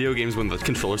board. In video games, when the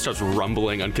controller starts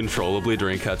rumbling uncontrollably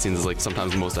during cutscenes is like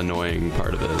sometimes the most annoying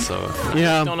part of it. So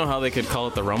I don't know how they could call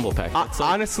it the Rumble Pack. It's like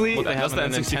honestly, what they have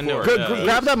that's in the Nintendo. N64.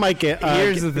 Grab that mic.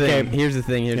 Here's the thing. Here's the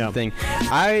thing.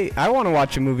 I want to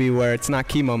watch a movie where it's not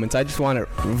key moments. I just want it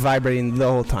vibrating the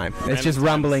whole time. It's just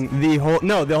rumbling the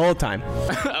whole time.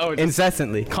 Oh,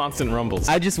 incessantly. Constant rumbles.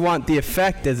 I just want the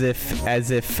effect as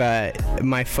if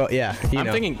my phone. Yeah, I'm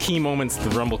thinking key moments. The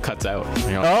rumble cuts out.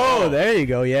 You know? Oh, there you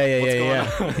go. Yeah.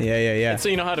 And so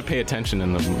you know how to pay attention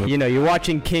in the movie. You know, you're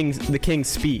watching the King's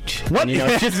speech. What? And, you know,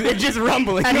 it's just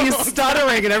rumbling. And he's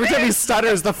stuttering, and every time he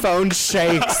stutters, the phone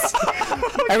shakes.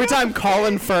 Every time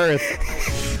Colin Firth.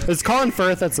 It's Colin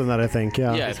Firth that's in that, I think.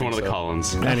 Yeah. Yeah, it's one of the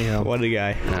Collins. Anyhow. What a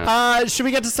guy. Should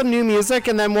we get to some new music,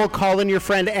 and then we'll call in your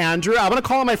friend Andrew? I'm going to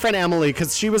call in my friend Emily,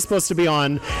 because she was supposed to be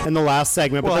on in the last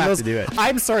segment. We'll but have to do it.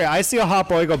 I'm sorry. I see a hot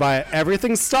boy go by.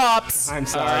 Everything stops. I'm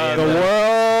sorry. The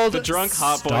world The drunk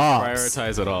hot boy stops.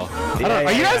 prioritize it all.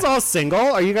 Are you guys all single?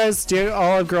 Are you guys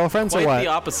all have girlfriends Quite or what? the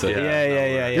opposite.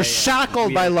 Yeah. You're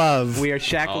shackled by love. We are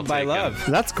shackled by love.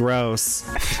 That's gross.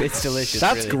 It's delicious.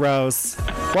 That's really. gross.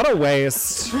 What a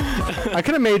waste. I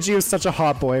could have made you such a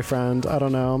hot boyfriend. I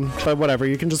don't know. But whatever.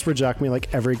 You can just reject me like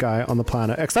every guy on the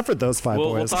planet, except for those 5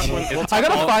 We'll boys. talk I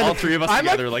gotta find all 3 of us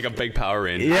together like a big Power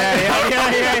Ranger.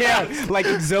 Yeah. Like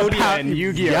Exodia and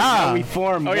Yu-Gi-Oh. Yeah. We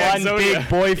form one Exodia. big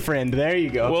boyfriend. There you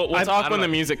go. We'll talk when the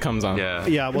music comes on.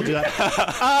 Yeah, we'll do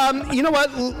that. You know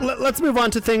what? Let's move on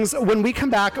to things. When we come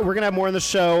back, we're going to have more on the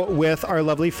show with our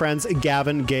lovely friends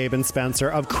Gavin, Gabe, and Spencer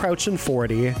of Crouch and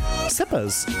 40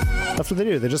 Sippas. That's what they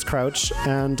do. They just crouch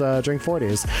and drink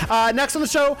 40s. Next on the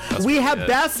show, we have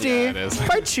Bestie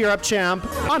by Cheer Up Champ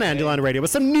on Andyland Radio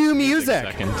with some new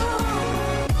music.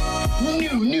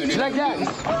 New. You like that?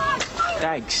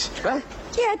 Dags. What?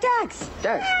 Yeah, dogs.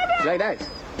 Dags. You like dags?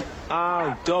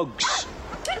 Oh, dogs.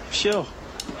 Sure.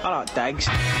 I like dags.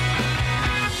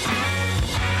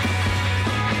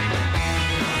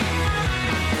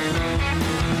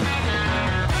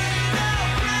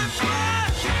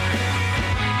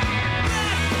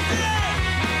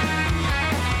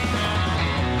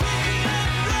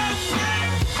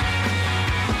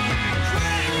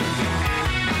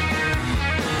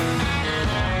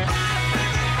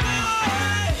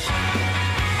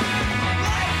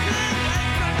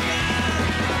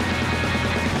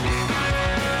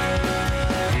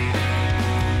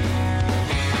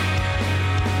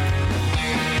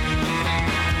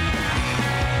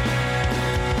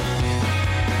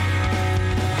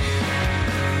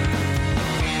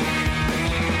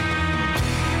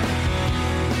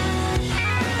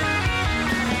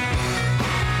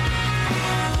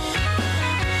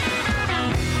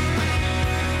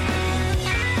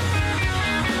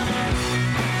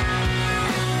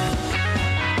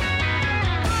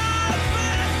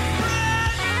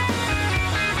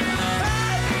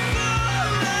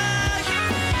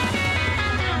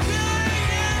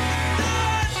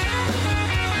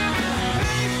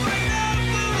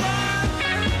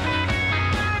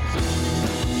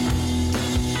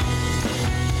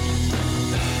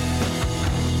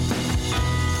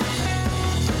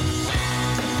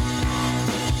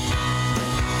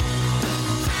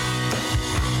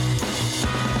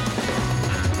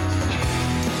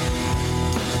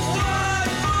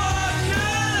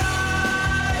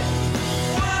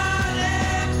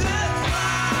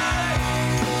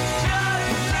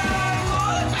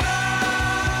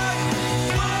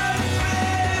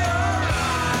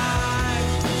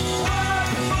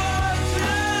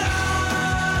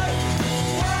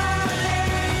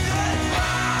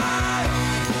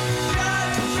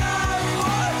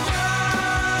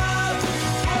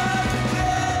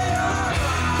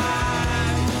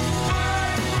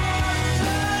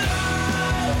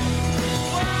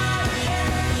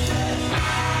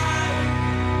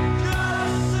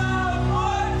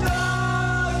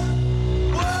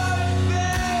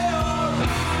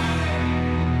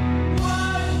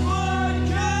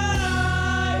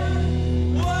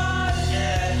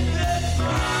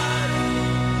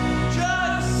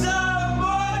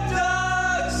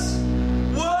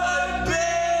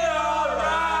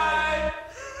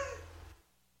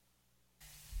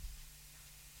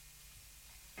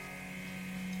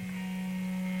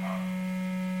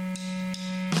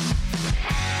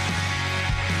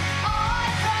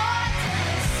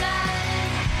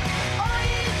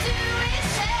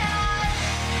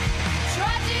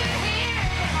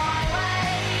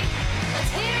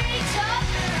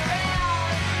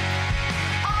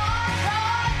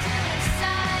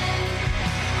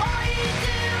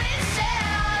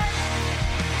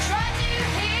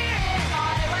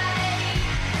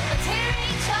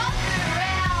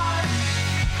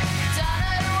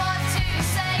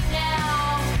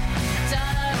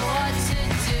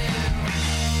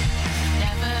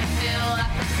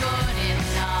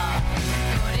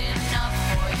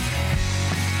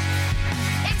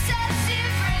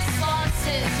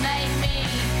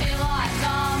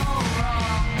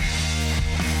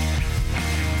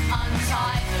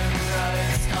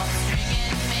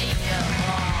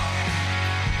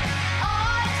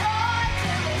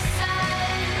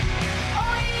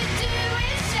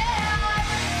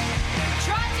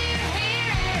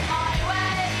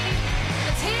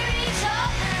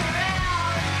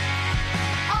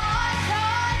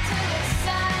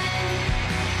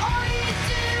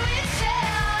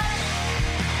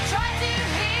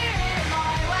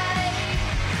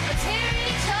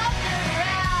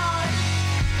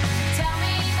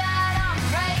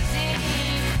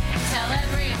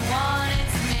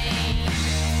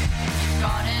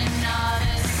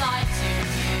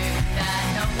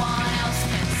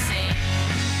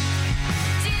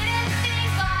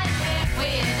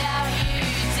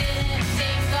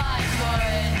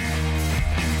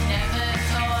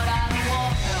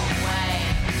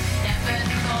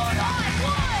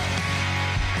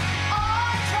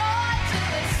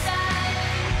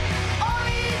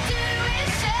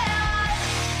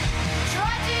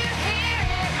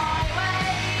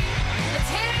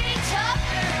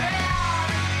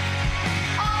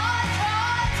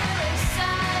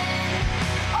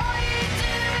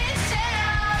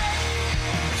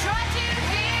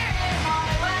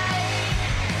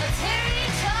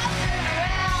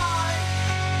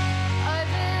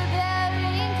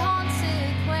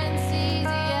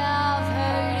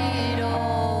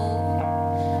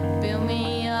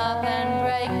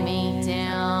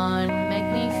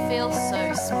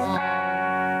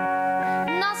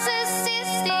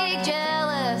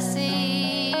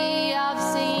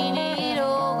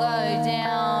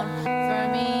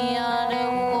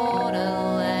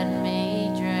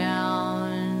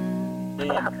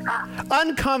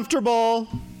 Uncomfortable.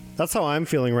 That's how I'm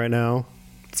feeling right now.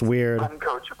 It's weird.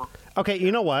 Uncoachable. Okay,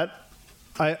 you know what?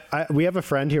 We have a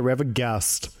friend here. We have a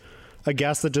guest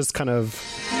that just kind of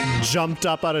jumped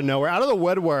up out of nowhere, out of the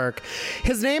woodwork.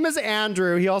 His name is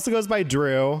Andrew. He also goes by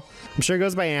Drew. I'm sure he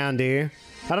goes by Andy. I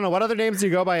don't know. What other names do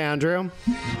you go by, Andrew?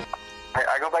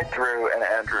 I go by Drew and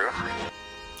Andrew.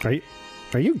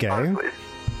 Are you gay? Honestly.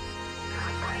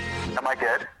 Am I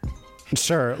good?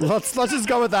 Sure. Let's just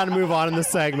go with that and move on in this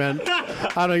segment. I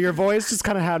don't know. Your voice just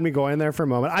kind of had me going there for a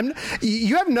moment.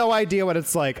 You have no idea what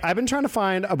it's like. I've been trying to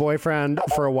find a boyfriend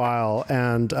for a while,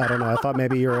 and I don't know. I thought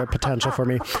maybe you're a potential for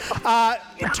me.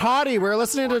 Toddy, we're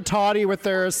listening to Toddy with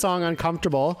their song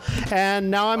 "Uncomfortable,"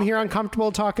 and now I'm here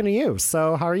uncomfortable talking to you.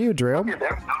 So how are you, Drew? Kind of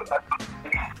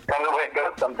the way it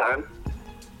goes sometimes.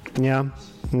 Yeah.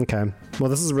 Okay. Well,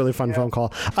 this is a really fun phone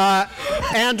call.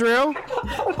 Andrew?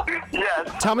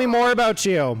 Yes. Tell me more about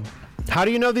you. How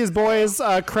do you know these boys,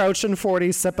 Crouch and 40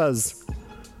 Sippas?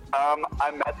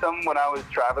 I met them when I was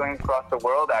traveling across the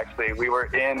world, actually. We were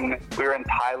in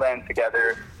Thailand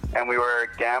together, and we were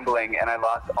gambling, and I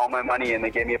lost all my money, and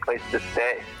they gave me a place to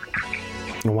stay.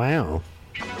 Wow.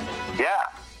 Yeah.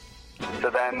 So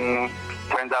then,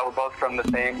 turns out we're both from the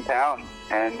same town,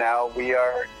 and now we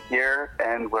are here,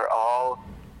 and we're all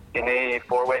in a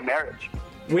 4-way marriage.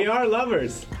 We are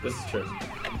lovers. This is true.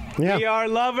 Yeah. We are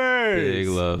lovers. Big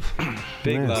love.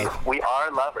 Big Nice. love. We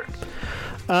are lovers.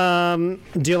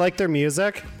 Do you like their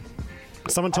music?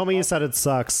 Someone told me you said it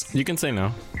sucks. You can say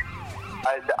no.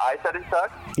 I said it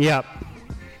sucks? Yep.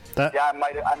 Yeah,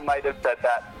 I might have said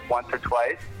that once or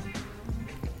twice.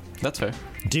 That's fair.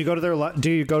 Do you go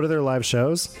to their live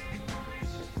shows?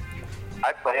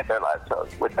 I play at their live shows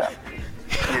with them.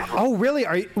 Oh, really?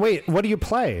 Wait, what do you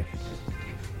play?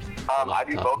 I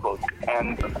do vocals,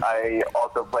 and I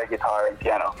also play guitar and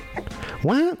piano.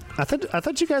 What? I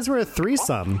thought you guys were a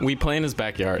threesome. We play in his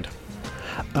backyard.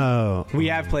 Oh. We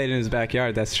have played in his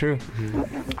backyard. That's true. Did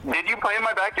you play in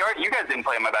my backyard? You guys didn't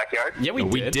play in my backyard. Yeah,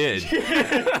 we did.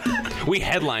 We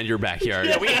headlined your backyard.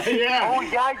 Oh,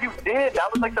 yeah, you did. That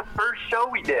was like the first show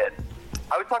we did.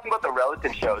 I was talking about the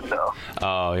relative shows, though.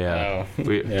 Oh, yeah.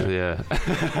 Yeah.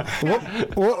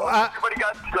 Everybody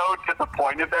got so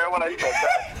disappointed there when I said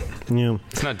that. Yeah.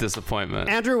 It's not disappointment.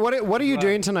 Andrew, what are you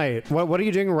doing tonight? What are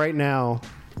you doing right now?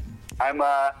 I'm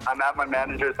at my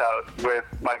manager's house with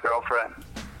my girlfriend.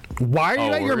 Why are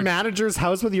you at your manager's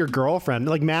house with your girlfriend?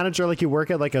 Like manager, like you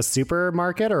work at like a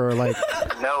supermarket or like?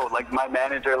 No, like my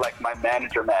manager, like my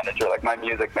manager, like my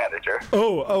music manager.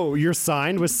 Oh, you're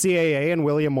signed with CAA and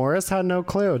William Morris? Had no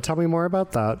clue. Tell me more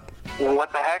about that.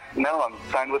 What the heck? No, I'm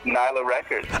signed with Nyla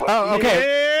Records. Oh,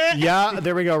 okay. Yeah,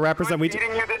 there we go. Represent. Who's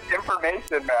feeding you this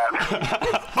information,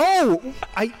 man?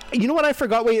 You know what I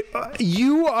forgot? Wait,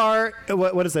 you are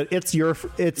what is it? It's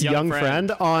young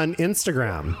friend on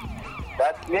Instagram.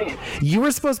 That's me. You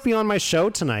were supposed to be on my show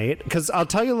tonight because I'll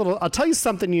tell you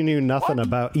something you knew nothing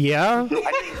about. Yeah.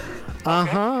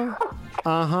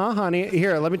 Honey.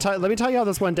 Here, let me tell you how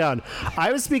this went down.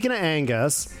 I was speaking to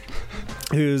Angus,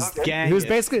 who's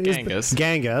basically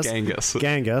Gangus,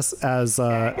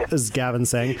 as Gavin's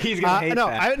saying. He's gonna hate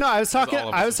that. I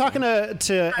was talking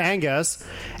to Angus,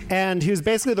 and he was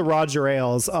basically the Roger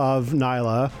Ailes of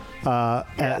Nyla,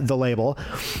 at the label,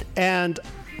 and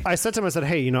I said to him, I said,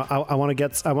 hey, I want to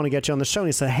get you on the show. And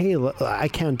he said, hey, I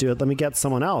can't do it. Let me get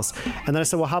someone else. And then I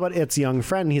said, well, how about It's Young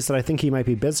Friend? And he said, I think he might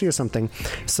be busy or something.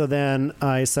 So then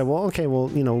I said, well, okay, well,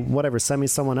 whatever, send me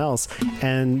someone else.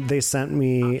 And he sent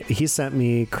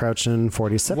me Crouch and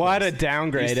 40 Sippas. What a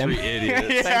downgrade. These three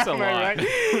idiots. Thanks a lot.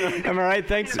 Am I right?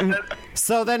 Thanks.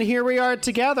 So then here we are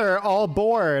together, all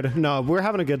bored. No, we're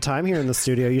having a good time here in the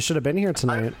studio. You should have been here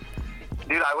tonight.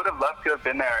 Dude, I would have loved to have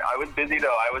been there. I was busy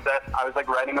though. I was like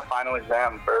writing a final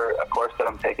exam for a course that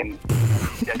I'm taking.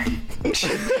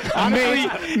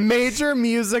 Major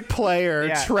music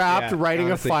player trapped writing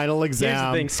honestly, a final exam.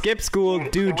 Here's the thing: skip school,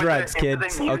 do drugs,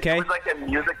 kids. Okay. It was like a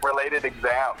music-related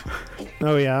exam.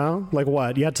 Oh yeah, like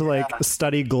what? You had to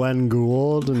study Glenn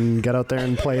Gould and get out there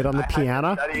and play it on the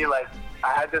piano.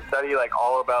 I had to study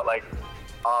all about like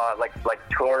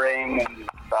touring and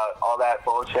all that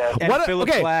bullshit. And Philip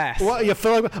Glass. Well, yeah,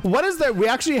 what is there? We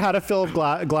actually had a Philip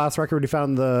Glass record we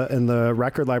found in the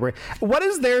record library. What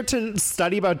is there to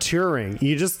study about touring?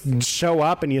 You just show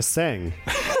up and you sing,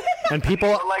 and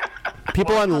people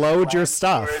unload your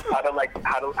stuff. Tours,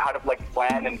 how to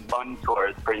plan and fund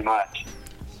tours, pretty much.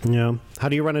 Yeah. How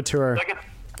do you run a tour?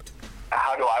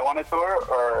 How do I want to tour,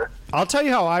 or? I'll tell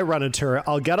you how I run a tour.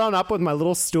 I'll get on up with my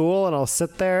little stool and I'll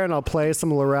sit there and I'll play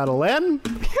some Loretta Lynn,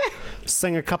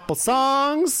 sing a couple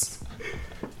songs.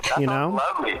 That sounds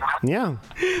lovely. Yeah.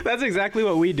 That's exactly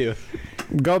what we do.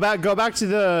 Go back to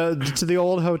the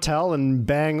old hotel and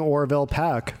bang Orville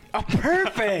Peck. Oh,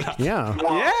 perfect. Yeah.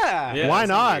 Yeah. Why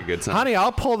not? Like a good time. Honey,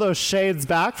 I'll pull those shades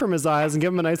back from his eyes and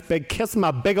give him a nice big kiss on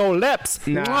my big old lips.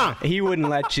 Nah, Mwah. he wouldn't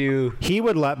let you. He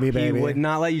would let me, baby. He would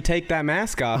not let you take that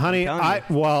mask off. Honey, I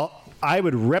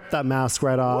would rip that mask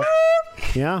right off.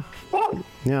 Yeah.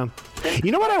 Yeah.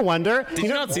 You know what I wonder? Did you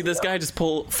not see this guy just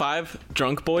pull 5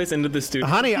 drunk boys into the studio?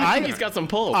 Honey, he's got some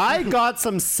pull. I got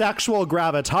some sexual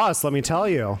gravitas, let me tell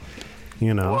you.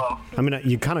 You know, Whoa. I mean,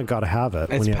 you kind of got to have it.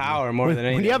 It's power more than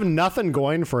anything. When you have nothing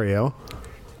going for you.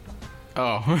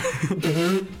 Oh.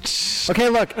 Okay,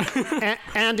 look,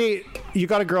 Andy, you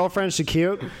got a girlfriend? She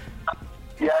cute?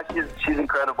 Yeah, she's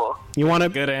incredible. You want to?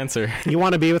 Good answer. You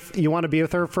want to be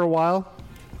with her for a while?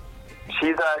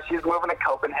 She's moving to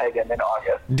Copenhagen in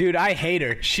August. Dude, I hate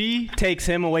her. She takes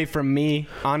him away from me.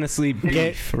 Honestly,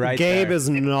 beef right Gabe there. is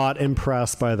not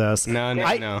impressed by this.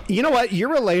 No. You know what? Your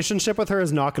relationship with her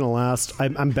is not going to last.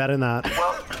 I'm betting that.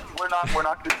 Well, we're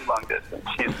not going to do long distance.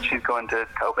 She's going to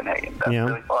Copenhagen. That's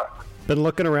really far. Been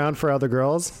looking around for other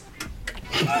girls?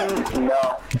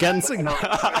 No. Getting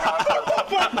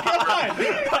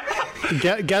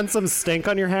some stink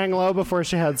on your hang low before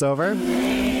she heads over?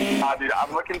 Dude,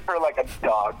 I'm looking for like a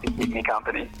dog to keep me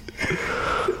company.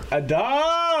 A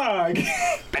dog!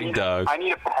 I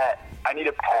need a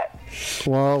pet.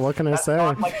 Well, what can I say?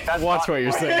 Watch what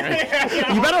you're saying.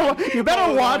 Right? You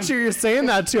better watch who you're saying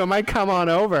that to. I might come on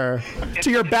over to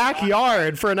your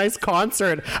backyard for a nice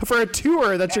concert, for a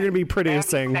tour that you're going to be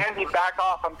producing. Andy, back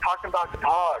off. I'm talking about the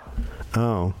dog.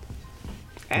 Oh.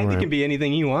 Andy can be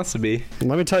anything he wants to be.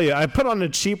 Let me tell you, I put on a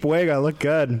cheap wig. I look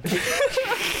good.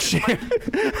 Yeah,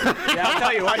 I'll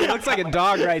tell you what, he looks like a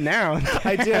dog right now.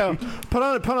 I do. Put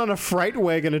on a fright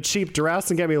wig and a cheap dress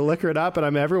and get me liquored up, and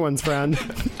I'm everyone's friend.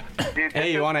 Dude,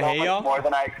 Hey, you want a hey, y'all? More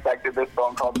than I expected this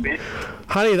phone call to be.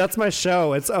 Honey, that's my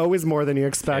show. It's always more than you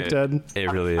expected.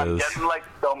 It really I'm is. getting like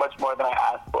so much more than I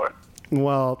asked for.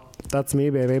 Well, that's me,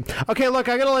 baby. Okay, look,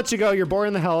 I gotta let you go. You're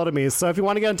boring the hell out of me. So if you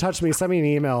want to get in touch with me, send me an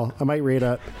email. I might read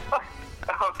it.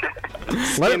 Okay.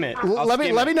 Let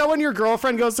me know when your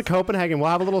girlfriend goes to Copenhagen. We'll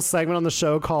have a little segment on the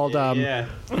show called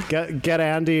Get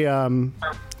Andy.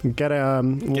 Get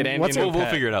Andy. We'll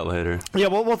figure it out later. Yeah,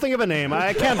 we'll think of a name.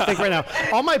 I can't think right now.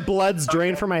 All my blood's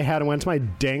drained from my head and went to my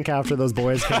dink after those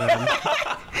boys came in.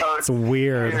 It's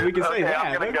weird. We can say that.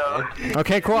 I'm gonna go.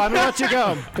 Okay, cool. I'm gonna let you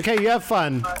go. Okay, you have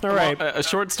fun. All right. Well, a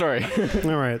short story.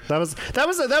 All right. That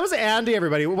was Andy.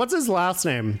 Everybody, what's his last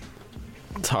name?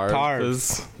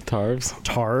 Tarvs.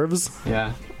 Tarvs.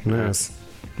 Yeah. Nice.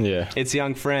 Yeah. It's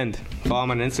Young Friend. Follow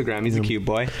him on Instagram. He's a cute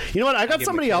boy. You know what? I got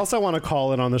somebody else I want to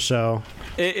call in on the show.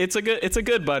 It's a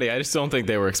good buddy. I just don't think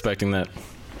they were expecting that.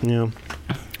 Yeah.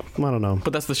 I don't know.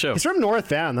 But that's the show. He's from North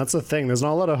Van. That's the thing. There's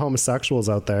not a lot of homosexuals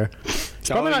out there. He's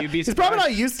probably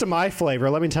not used to my flavor,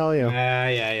 let me tell you.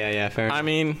 Yeah. Fair. I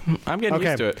mean, I'm getting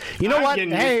used to it. You know what?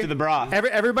 Getting Hey, used to the broth.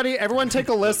 everyone take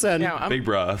a listen. Yeah, Big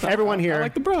broth. Everyone here. I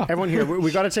like the broth. Everyone here.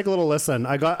 We got to take a little listen.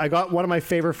 I got one of my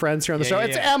favorite friends here on the show.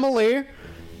 It's Emily.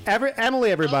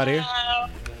 Emily, everybody.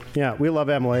 Hello. Yeah, we love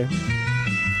Emily.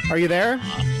 Are you there?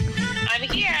 I'm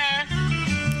here.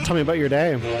 Tell me about your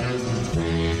day.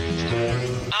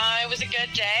 It was a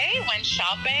good day. Went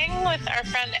shopping with our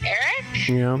friend Eric.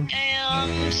 Yeah.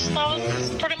 And that was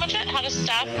pretty much it. Had a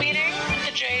staff meeting at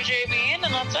the JJB, and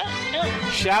that's it. Yeah.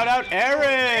 Shout out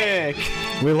Eric.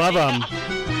 We love him.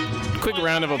 Quick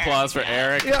round of applause for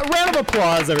Eric. Yeah, round of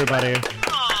applause, everybody.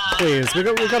 Please, we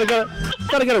gotta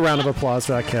get a round of applause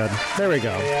for that kid. There we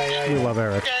go. We love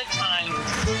Eric. Good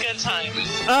times. Good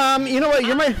times. You know what?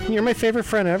 You're my favorite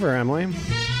friend ever, Emily.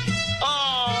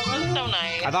 Oh, that's so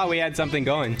nice. I thought we had something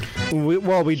going.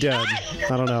 We did.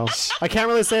 I don't know. I can't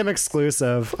really say I'm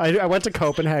exclusive. I went to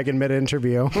Copenhagen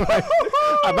mid-interview.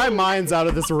 My mind's out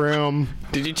of this room.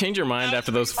 Did you change your mind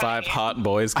after those 5 hot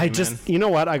boys came in? You know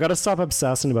what? I gotta stop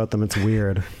obsessing about them. It's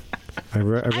weird. I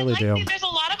really do. There's a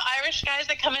lot of Irish guys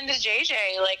that come into JJ.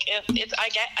 Like, I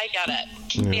get it.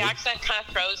 Yeah. The accent kind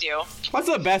of throws you. What's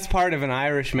the best part of an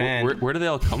Irish man? Where do they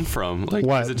all come from? Like,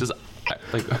 What? is it just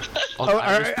like?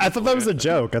 I thought that was a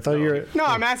joke. I thought you were. No,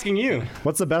 I'm asking you.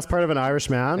 What's the best part of an Irish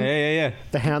man? Yeah.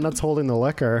 The hand that's holding the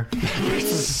liquor.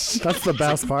 That's the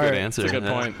best part. Good answer. That's a good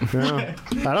point. Yeah.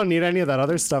 I don't need any of that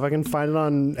other stuff. I can find it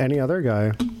on any other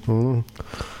guy. You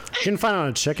can find it on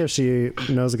a chick if she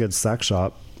knows a good sex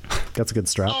shop. Gets a good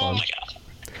strap on. Oh my god.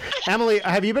 Emily,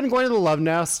 have you been going to the Love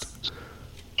Nest?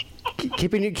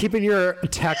 Keeping your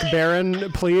tech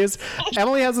barren, please.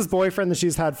 Emily has this boyfriend that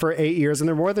she's had for 8 years, and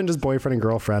they're more than just boyfriend and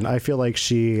girlfriend. I feel like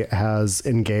she has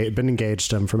been engaged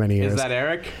to him for many years. Is that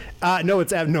Eric?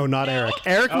 No, not Eric.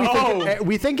 Eric,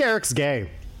 we think Eric's gay.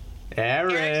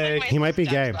 Eric. He might be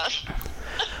gay.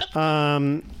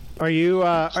 Are you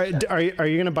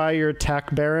gonna buy your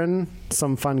tech baron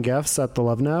some fun gifts at the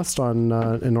Love Nest in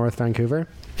North Vancouver?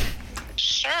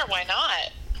 Sure, why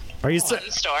not? Are you still?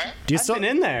 Store. Do you I've still been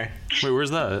in there. Wait, where's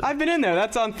that? I've been in there.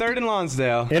 That's on 3rd and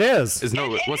Lonsdale. It is.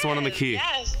 What's the one on the Key?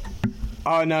 Yes.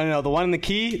 Oh no! The one in the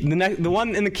Key, the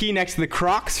one in the Key next to the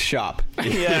Crocs shop.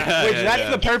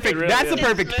 That's the perfect. That's the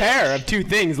perfect pair of two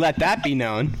things. Let that be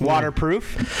known.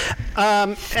 Waterproof.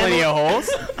 Plenty of holes.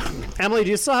 Emily, do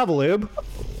you still have a lube?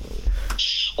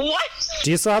 What?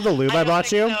 Do you still have the lube I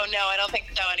bought you? No, I don't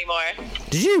think so anymore.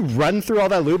 Did you run through all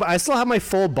that lube? I still have my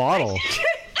full bottle.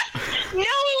 No, it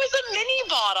was a mini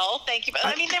bottle. Thank you.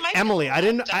 I mean, there might Emily,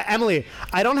 be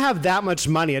I don't have that much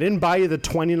money. I didn't buy you the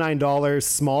 $29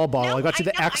 small bottle. I got you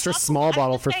the extra small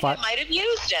bottle for $5. I might have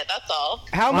used it. That's all.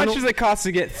 How much does it cost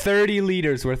to get 30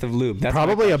 liters worth of lube? That's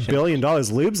probably $1 billion.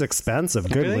 Lube's expensive.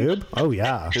 Good lube. Oh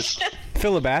yeah.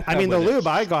 Fill a bathtub. I mean, the lube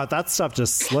I got, that stuff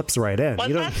just slips right in. What's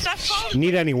you don't that stuff called?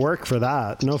 need any work for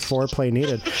that. No foreplay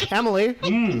needed. Emily,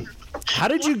 how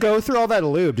did you go through all that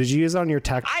lube? Did you use it on your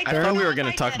tech? I thought we were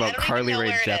going to talk about Carly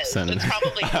Rae Jepsen. It's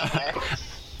probably somewhere.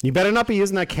 You better not be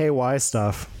using that KY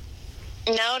stuff.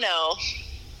 No.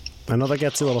 I know that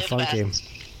gets you a little funky.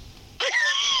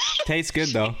 Tastes good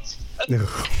though.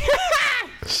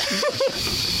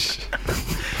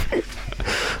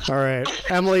 All right,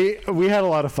 Emily, we had a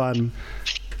lot of fun.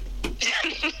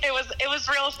 It was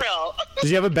real thrill. Did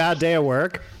you have a bad day at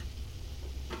work?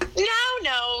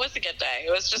 No, it was a good day.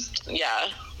 It was just, yeah.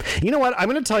 You know what? I'm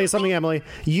going to tell you something, Emily.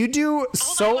 You do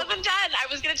so. I wasn't done. I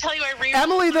was going to tell you I really.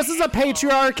 Emily, this is a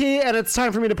patriarchy, and it's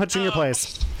time for me to put you in your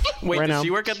place. Wait, right does now.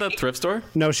 she work at the thrift store?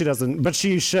 No, she doesn't. But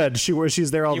she should.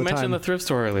 She's there all the You time. mentioned the thrift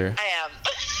store earlier. I am.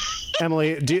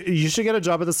 Emily, you should get a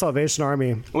job at the Salvation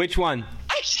Army. Which one?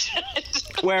 I should.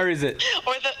 Where is it?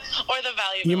 Or the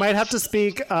value. You might have to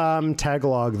speak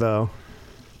Tagalog, though.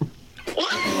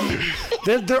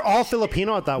 They're all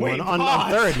Filipino at that one. On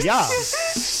 3rd, yeah.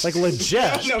 Like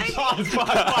legit. No,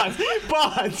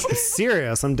 pause.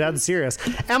 Serious. I'm dead serious.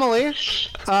 Emily.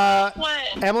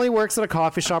 What? Emily works at a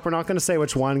coffee shop. We're not going to say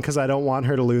which one because I don't want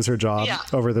her to lose her job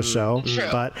over the show. True.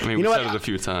 But I mean, you know we what? said it a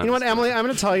few times. You know what, Emily? I'm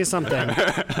going to tell you something.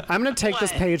 I'm going to take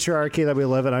this patriarchy that we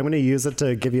live in. I'm going to use it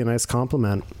to give you a nice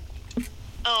compliment.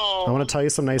 Oh. I want to tell you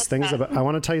some nice things about. I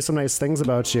want to tell you some nice things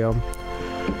about you.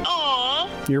 Aw.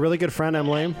 You're a really good friend,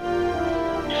 Emily.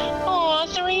 Aw,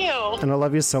 so are you. And I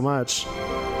love you so much.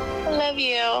 I love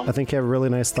you. I think you have really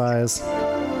nice thighs.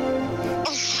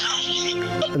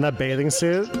 In that bathing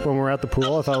suit, when we were at the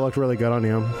pool, I thought it looked really good on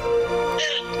you.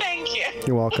 Thank you.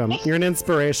 You're welcome. You're an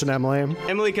inspiration, Emily.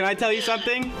 Emily, can I tell you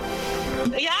something?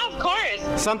 Yeah, of course.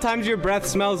 Sometimes your breath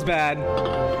smells bad.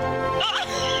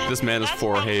 This man is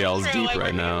 4 Hayels deep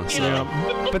right now. So.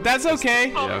 But that's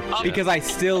okay, because I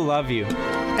still love you.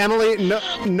 Emily,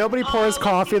 nobody pours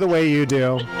coffee the way you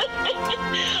do.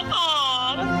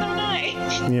 Aw, that's so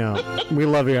nice. Yeah, we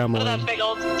love you, Emily. That big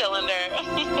old cylinder.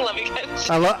 Love you guys.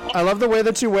 I love the way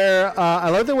that you wear. I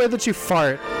love the way that you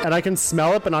fart, and I can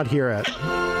smell it but not hear it.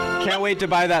 Can't wait to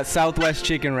buy that Southwest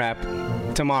chicken wrap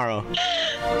tomorrow.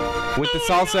 With the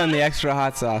salsa and the extra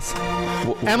hot sauce.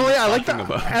 Emily,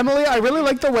 Emily, I really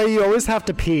like the way you always have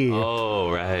to pee.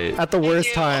 Oh, right. At the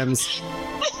worst times.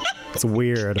 It's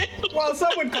weird. Well, some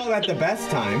would call that the best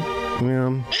time. Yeah.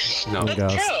 No.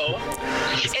 That's true.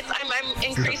 I'm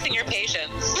increasing your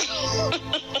patience.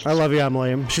 I love you,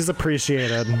 Emily. She's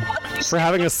appreciated for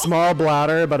having a small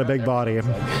bladder but a big body.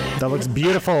 That looks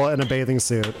beautiful in a bathing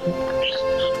suit.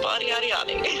 Body, yaddy,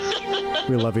 yaddy.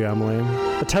 We love you, Emily.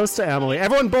 A toast to Emily.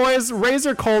 Everyone, boys, raise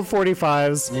your cold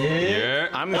 45s. Yeah,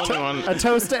 I'm the only one. A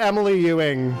toast to Emily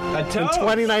Ewing in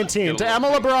 2019. To Emma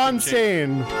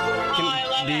Bronstein.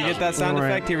 Do you get that sound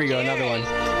effect? Here we go, another one.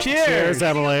 Cheers! Cheers,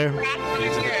 Emily.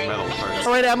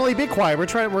 All right, Emily, be quiet. We're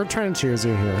trying to cheers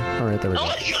you here. All right, there we go.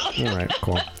 All right,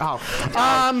 cool.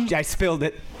 I spilled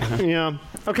it. Yeah.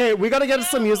 Okay, we got to get to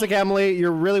some music, Emily.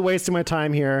 You're really wasting my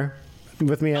time here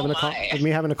with me having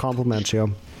to compliment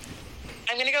you.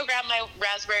 I'm going to go grab my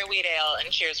raspberry wheat ale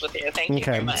and cheers with you. Thank you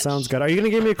very much. Sounds good. Are you going to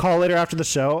give me a call later after the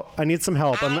show? I need some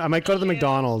help. I might go to the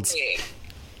McDonald's.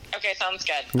 Okay, sounds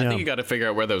good. I think you got to figure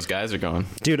out where those guys are going.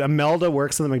 Dude, Imelda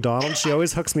works in the McDonald's. She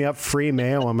always hooks me up free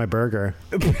mayo on my burger.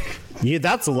 Yeah,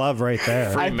 that's love right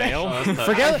there. Free mayo?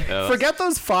 Forget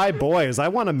those 5 boys. I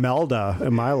want Imelda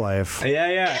in my life.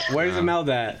 Yeah. Where's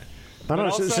Imelda at? I don't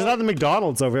know. She's at the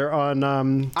McDonald's over here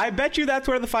on... I bet you that's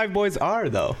where the 5 boys are,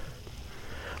 though.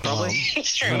 Probably.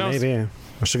 It's true. Maybe.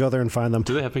 I should go there and find them.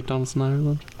 Do they have McDonald's in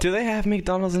Ireland? Do they have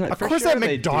McDonald's in Ireland? Of course, they have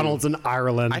McDonald's in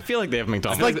Ireland. I feel like they have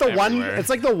McDonald's. It's like the everywhere. It's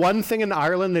like the one thing in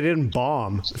Ireland they didn't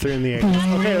bomb through in the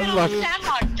 80s. Okay, look.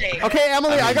 Okay,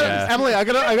 Emily, I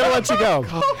gotta let you go.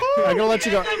 I gotta let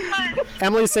you go.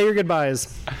 Emily, say your goodbyes.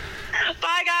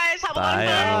 Bye, guys. Have a lot of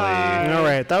fun. Emily. All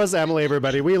right, that was Emily,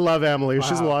 everybody. We love Emily.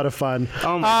 She's a lot of fun.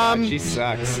 Oh my God, she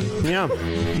sucks. Yeah.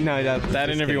 No,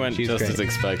 that interview went just as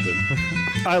expected.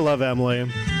 I love Emily.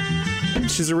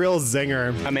 She's a real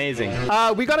zinger. Amazing.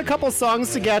 We got a couple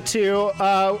songs to get to.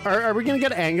 Are we gonna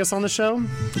get Angus on the show?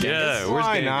 Yeah, where's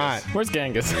Why Genghis? not? Where's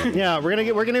Genghis? Yeah, we're gonna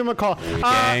give him a call.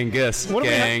 Genghis. what do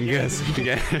we have- Genghis.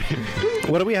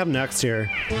 What do we have next here?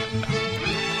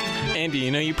 Andy,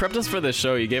 you prepped us for this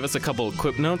show. You gave us a couple of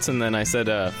quip notes, and then I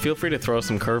said, feel free to throw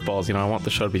some curveballs. I want the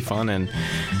show to be fun, and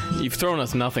you've thrown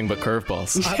us nothing but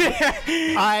curveballs.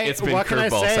 It's been what can I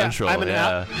curveball say? central, I'm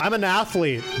an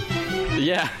athlete.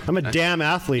 Yeah. I'm a damn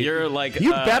athlete. You're like...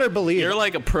 You better believe You're it.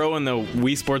 like a pro in the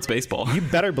Wii Sports Baseball. You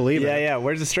better believe it. Yeah.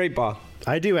 Where's the straight ball?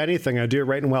 I do anything. I do it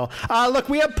right and well. Look,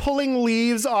 we have Pulling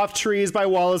Leaves Off Trees by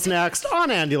Wallace next on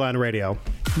Andyland Radio.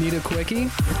 Need a quickie?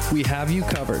 We have you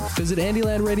covered. Visit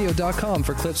AndylandRadio.com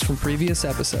for clips from previous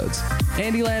episodes.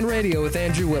 Andyland Radio with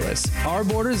Andrew Willis. Our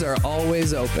borders are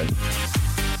always open.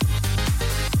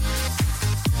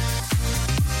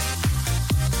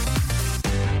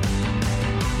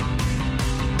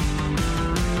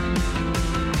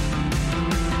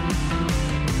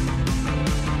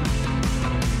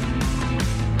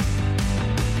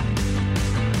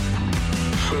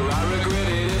 Well, I regret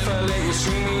it if I let you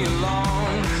string me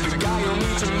along. The guy you'll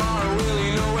meet tomorrow, will he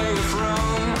know where you're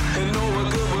from? And know what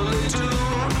good will it do?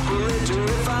 Will it do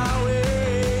if I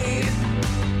wait?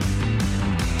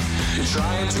 You're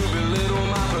trying to belittle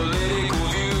my political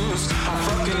views. I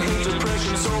fucking hate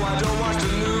depression, so I don't watch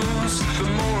the news. The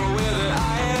more aware that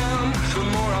I am, the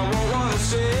more I won't wanna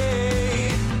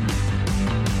say.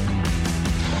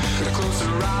 The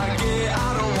closer I get, I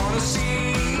don't wanna see.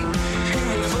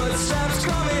 Footsteps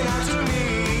coming after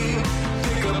me.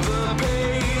 Pick up the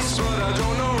pace, but I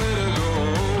don't know where to go.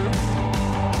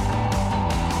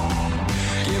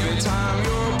 Give it time,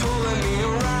 you're pulling me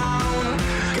around.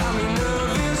 Got me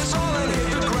nervous, all I hit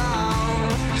the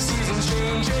ground. Seasons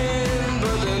changing,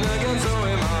 but then again so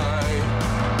am I.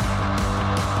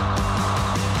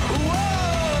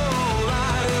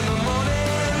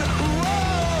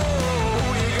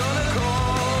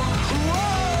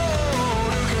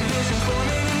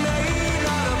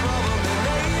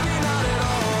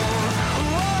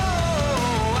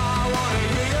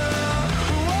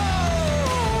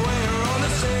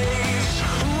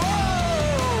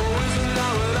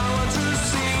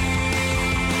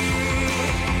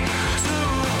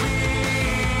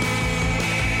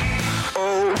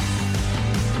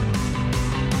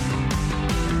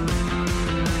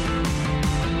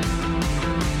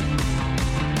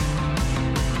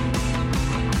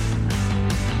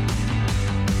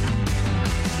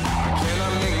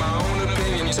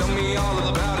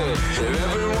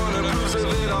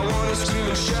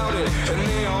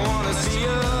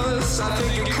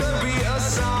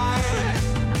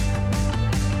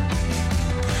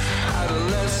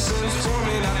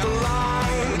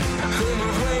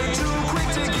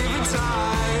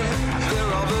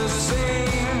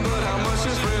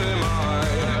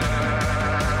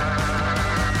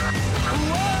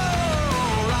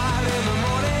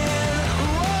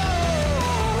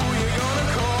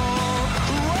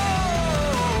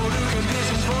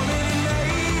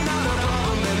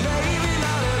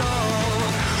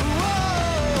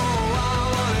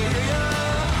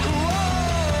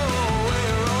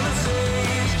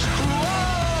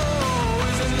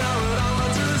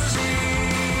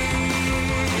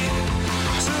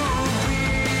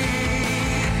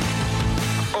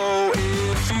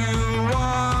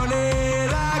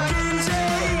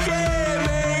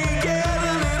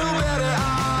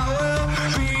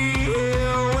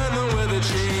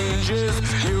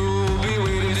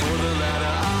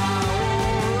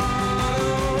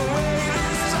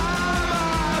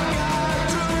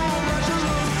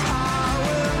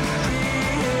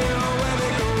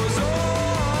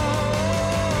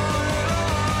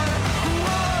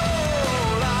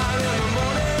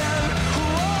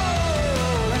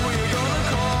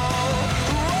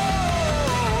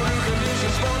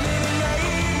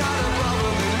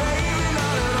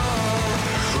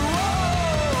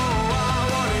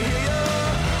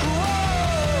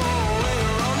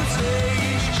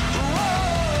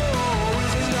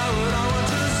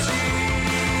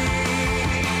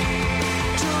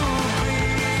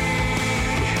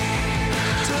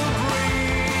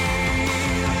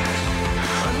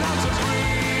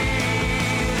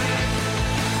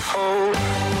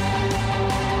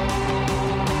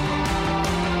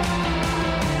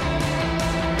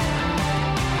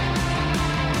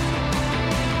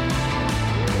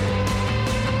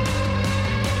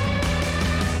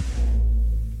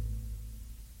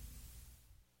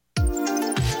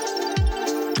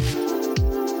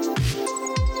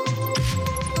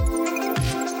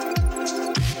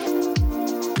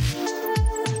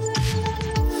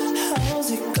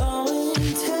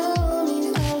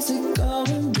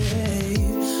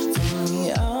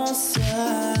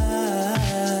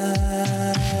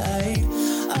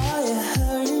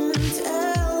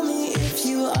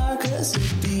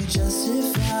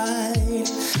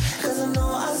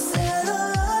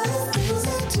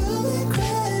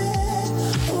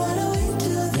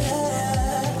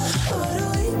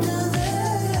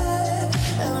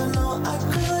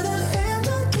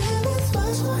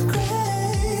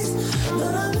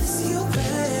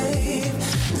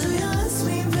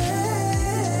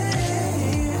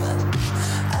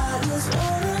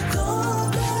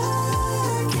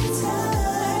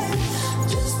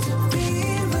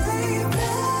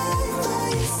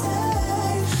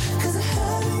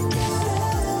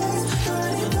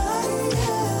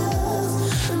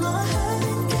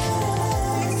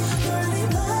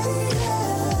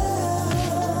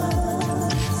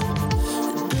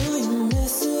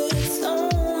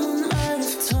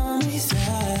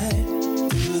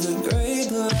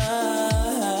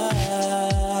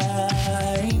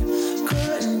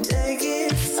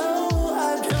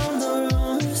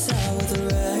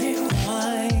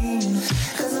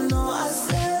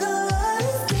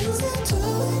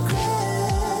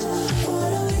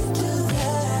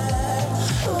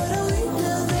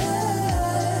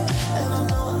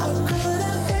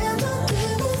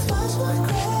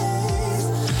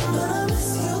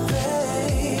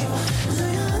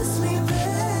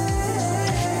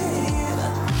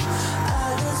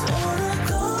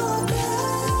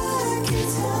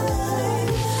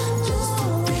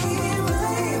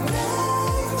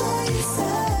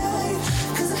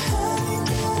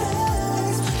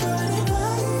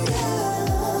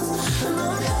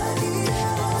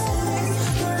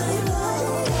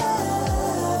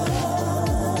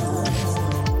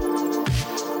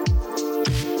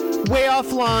 Way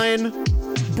Offline,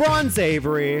 Bronze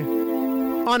Avery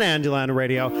on Andyland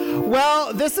Radio.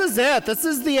 Well, this is it. This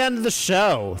is the end of the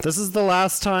show. This is the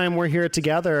last time we're here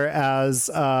together as,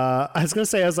 I was going to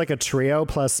say as like a trio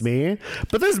plus me,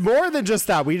 but there's more than just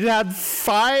that. We had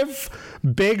 5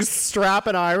 big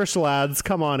strapping Irish lads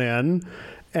come on in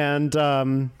and,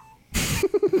 I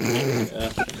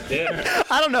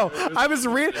don't know. I was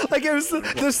like it was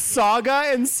the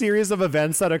saga and series of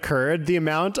events that occurred. The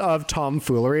amount of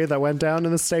tomfoolery that went down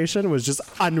in the station was just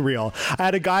unreal. I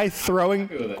had a guy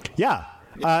throwing. Yeah.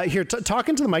 Here, talk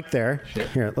into the mic there. Sure.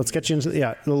 Here, let's get you into.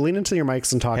 Yeah, lean into your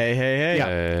mics and talk. Hey.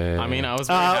 Yeah. I mean, I was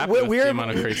very happy with the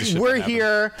amount of crazy shit. We're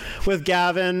here with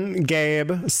Gavin,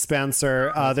 Gabe,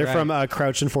 Spencer. They're from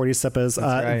Crouch and 40 Sippas.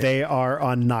 Right. They are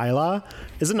on Nyla.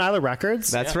 Is it Nyla Records?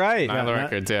 That's right. Nyla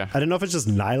Records, yeah. I didn't know if it's just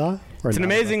Nyla or it's an Nyla.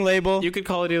 amazing label. You could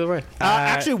call it either way.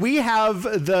 Actually, we have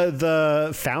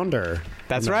the founder.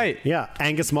 That's right. Yeah,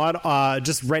 Angus Maud,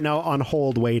 just right now on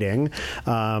hold waiting.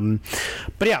 But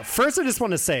yeah, first I just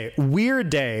want to say,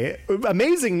 weird day,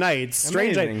 amazing night,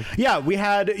 strange night. Yeah, we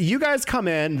had you guys come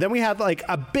in, then we had like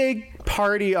a big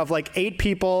party of like 8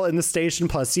 people in the station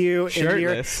plus you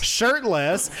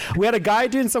shirtless. We had a guy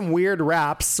doing some weird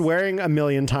raps, swearing a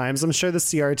million times. I'm sure the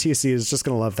CRTC is just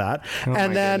gonna love that.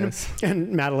 And then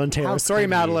and Madeline Taylor, sorry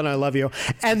Madeline, I love you.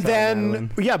 And then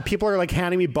Madeline. Yeah, people are like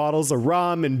handing me bottles of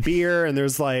rum and beer, and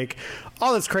there's like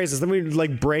all this crazy. Then we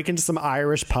like break into some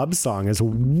Irish pub song. It's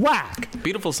whack.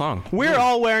 Beautiful song. We're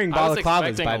all wearing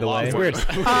balaclavas, by the way.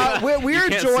 We're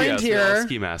joined here.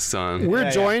 Ski masks on.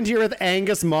 We're joined here with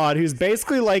Angus Maud, who's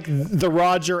basically like the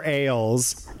Roger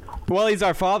Ailes. Well, he's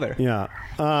our father. Yeah.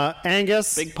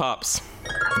 Angus. Big pops.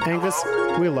 Angus,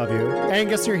 we love you.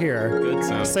 Angus, you're here. Good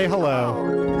sound. Say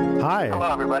hello. Hi. Hello,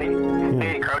 everybody.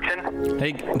 Hey, Crouchin.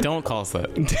 Hey, don't call us that.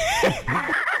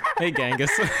 Hey,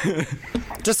 Gangus.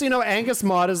 Just so you know, Angus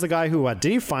Maud is the guy who,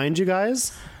 did he find you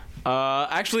guys?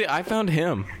 Actually, I found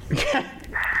him.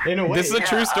 In a way. This is a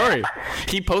true story.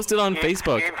 He posted on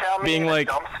Facebook being like...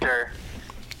 Dumpster.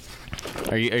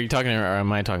 Are you talking or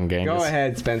am I talking Gangus? Go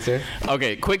ahead, Spencer.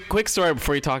 Okay, quick story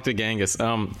before you talk to Gangus.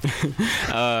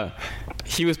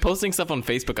 He was posting stuff on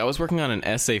Facebook. I was working on an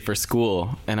essay for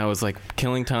school, and I was like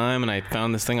killing time, and I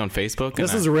found this thing on Facebook.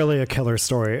 This is really a killer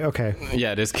story. Okay.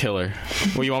 Yeah, it is killer.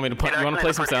 Well, you want me to you want to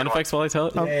play some sound effects while I tell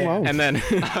it? Wow. And then,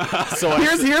 so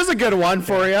here's a good one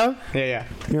for you. Yeah.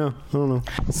 I don't know.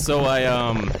 So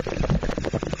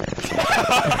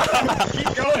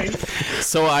Keep going.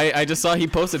 So I just saw he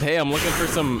posted, hey, I'm looking for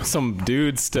some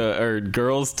dudes or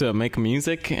girls to make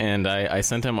music, and I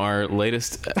sent him our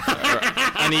latest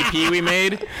an EP we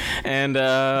made, and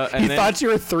he thought you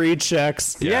were 3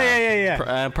 chicks.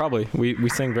 Yeah. Probably. We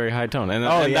sang very high tone, and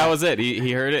that was it.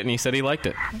 He heard it and he said he liked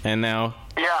it, and now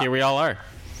here we all are.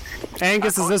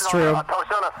 Angus, is this true? I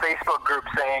posted on a Facebook group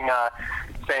saying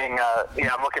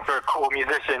I'm looking for cool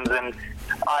musicians, and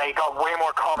I got way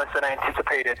more comments than I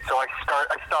anticipated. So I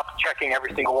stopped checking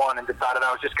every single one and decided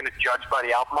I was just going to judge by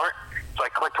the album art. So I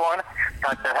clicked one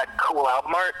that had cool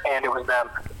album art, and it was them.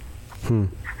 And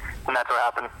that's what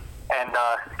happened. And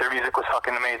their music was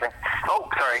fucking amazing. Oh,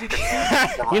 sorry.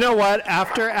 You know what?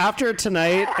 After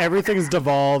tonight, everything's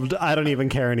devolved. I don't even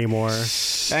care anymore.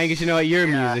 Angus, you know what? Your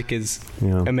music is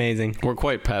amazing. We're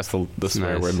quite past the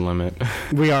swear word limit.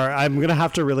 We are. I'm gonna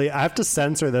have to I have to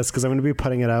censor this because I'm gonna be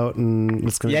putting it out, and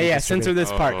it's gonna. Yeah. Censor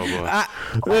this part. Also, fun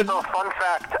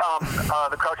fact: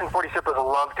 the Crouchin' 40 Sippers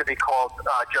love to be called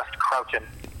just Crouchin'.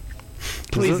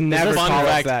 Please never call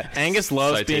us that. Angus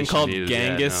loves being called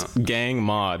Gangus Gang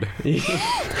Mod.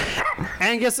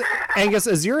 Angus,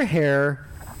 is your hair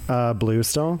blue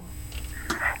still?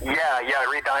 Yeah, I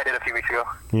re-dyed it a few weeks ago.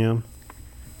 Yeah.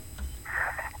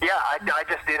 Yeah, I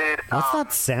just did it. What's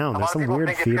that sound? There's some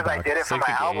weird feedback. I did it for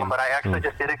my album, but I actually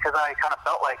just did it because I kind of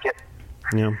felt like it.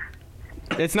 Yeah.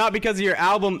 It's not because of your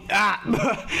album.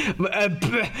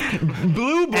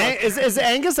 Blue Book. Is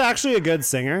Angus actually a good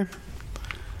singer?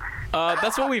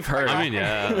 That's what we've heard. I mean,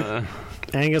 yeah.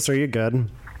 Angus, are you good?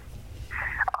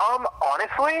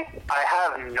 Honestly, I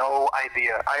have no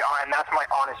idea. And that's my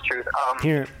honest truth.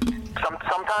 Here.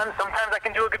 Sometimes I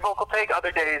can do a good vocal take.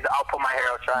 Other days, I'll put my hair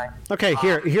out trying. Okay,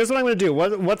 here's what I'm gonna do.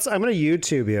 I'm gonna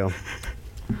YouTube you.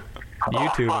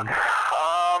 YouTube.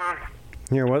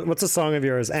 Here, what's a song of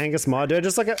yours? Angus Maud. Do I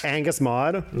just like an Angus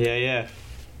Maud? Yeah.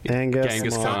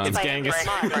 Angus Maud. It's Gangus.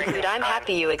 Dude, I'm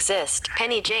happy you exist.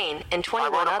 Penny Jane and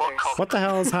 21 others. What the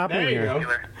hell is happening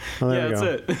here? Oh, there we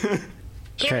go. That's it.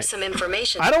 Here's some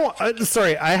information.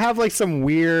 Sorry, I have like some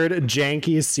weird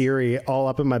janky Siri all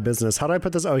up in my business. How do I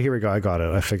put this? Oh, here we go. I got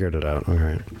it. I figured it out. All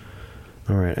right.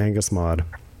 Angus Maud.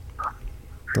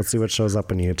 Let's see what shows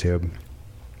up on YouTube.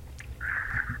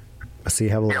 So you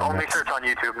have a little. Only search on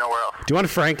YouTube, nowhere else. Do you want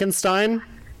Frankenstein?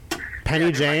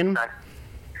 Penny Jane?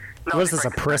 What is this, a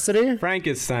Pricity?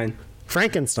 Frankenstein.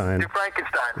 Frankenstein. Do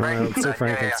Frankenstein. Let's do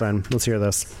Frankenstein. Let's hear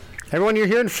this. Everyone, you're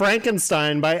hearing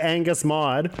Frankenstein by Angus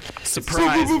Maud.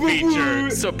 Surprise feature.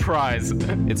 Surprise.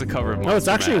 It's a cover of Monster Oh, it's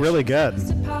actually Mash. really good.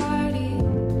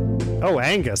 Oh,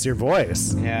 Angus, your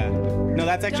voice. Yeah. No,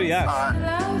 that's actually us.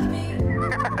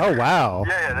 Oh, wow.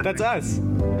 Yeah, that's us.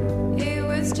 It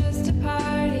was just a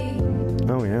party.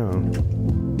 Oh, yeah.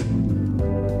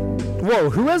 Whoa,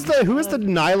 who has the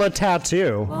Nyla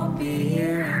tattoo?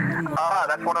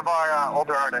 That's one of our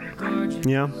older artists.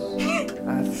 Yeah.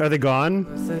 Are they gone?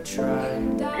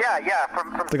 Yeah.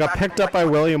 From They got picked up by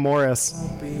William Morris.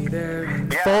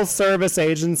 Full service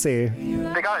agency.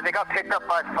 They got picked up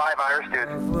by 5 Irish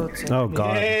dudes. Oh,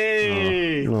 God.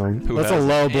 Hey. Oh, Who that's a has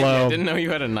low it? blow. I didn't know you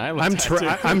had a Nyla tattoo.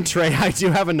 I'm Trey. I do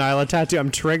have a Nyla tattoo.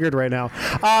 I'm triggered right now.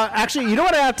 Actually, you know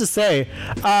what I have to say?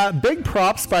 Big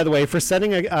props, by the way, for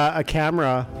sending a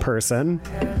camera person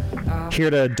here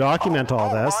to document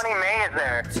all this. Ronnie May is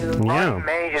there. Yeah. Ronnie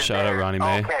May is Shout there. out Ronnie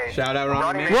May. Okay. Shout out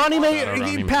Ronnie May. Ronnie May, Shout out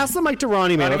Ronnie pass the mic to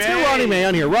Ronnie May. Ronnie Let's get May. Ronnie May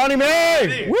on here. Ronnie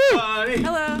May! Woo!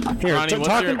 Hello. Here, Ronnie, what's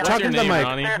talk your into the name, mic.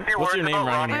 Ronnie? What's your name,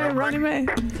 Ronnie? I'm Ronnie May.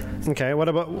 Okay, what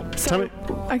about... tell me...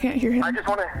 I can't hear him. I just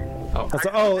want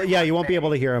to... Oh, yeah, you won't be able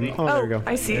to hear him. Oh, there you go.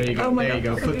 I see. There you go. Oh my there you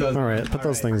God. go. Put those. All right, put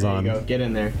those things on. There you go. Get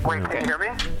in there. Wait, can you hear me?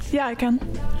 Yeah, I can.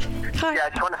 Hi. Yeah, I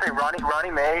just want to say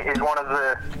Ronnie May is one of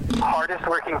the hardest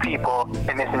working people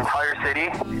in this entire city.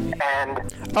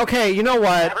 And Okay, you know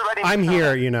what? Everybody- I'm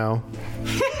here, you know.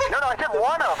 no, I said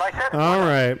one of. I said All one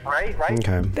right. of, right?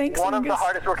 Okay. Thanks, One of the Angus.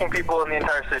 hardest working people in the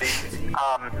entire city.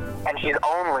 And she's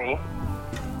only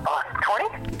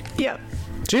 20? Yeah.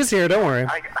 She's here, don't worry.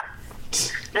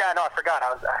 Yeah, no, I forgot.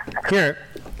 Here.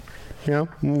 Yeah,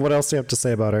 what else do you have to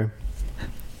say about her?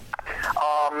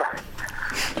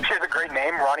 She has a great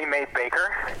name, Ronnie Mae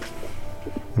Baker.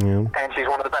 Yeah. And she's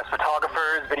one of the best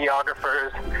photographers,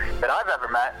 videographers that I've ever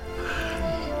met.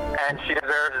 And she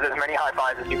deserves as many high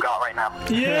fives as you got right now.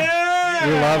 Yeah.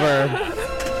 We love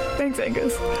her. Thanks,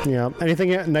 Angus. Yeah.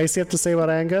 Anything nice you have to say about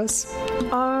Angus?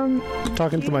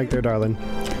 Talking to the mic there, darling.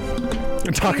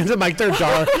 I'm talking to the mic there,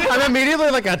 darling. I'm immediately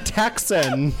like a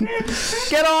Texan.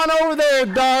 Get on over there,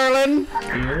 darling.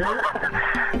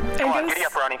 Come on, giddy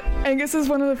up, Ronnie. Angus is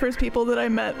one of the first people that I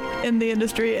met in the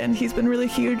industry, and he's been really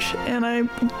huge, and I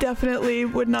definitely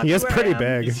would not He be is where pretty I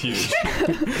am. big. Huge.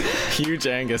 Huge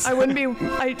Angus.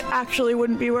 I actually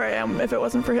wouldn't be where I am if it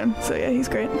wasn't for him. So yeah, he's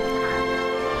great.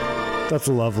 That's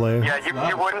lovely. Yeah,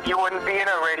 you wouldn't be in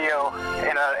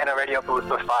a radio booth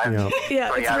with 5. Yeah. Yeah,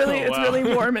 So, it's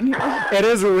really warm in here. It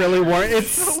is really warm. It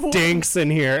stinks in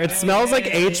here. It smells like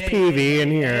HPV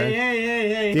in here.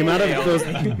 The amount of those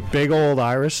big old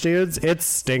Irish dudes, it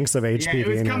stinks of HPV Yeah, it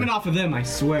was in coming here. off of them, I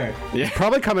swear. Yeah.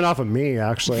 Probably coming off of me,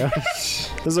 actually.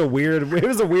 It was a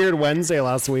weird Wednesday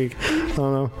last week. I don't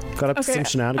know. Got up to Okay, some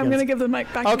shenanigans. I'm gonna give the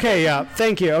mic back. Okay, yeah.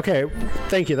 Thank you. Okay.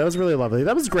 Thank you. That was really lovely.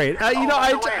 That was great. You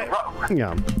know,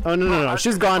 yeah. Oh, no.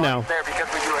 She's gone now.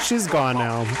 She's gone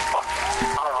now.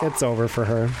 It's over for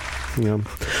her. Yeah.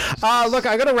 Look,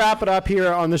 I got to wrap it up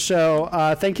here on the show.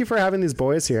 Thank you for having these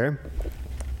boys here.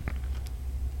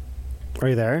 Are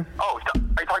you there? Oh, are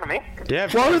you talking to me? Yeah.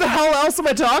 Well, who the hell else am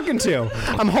I talking to?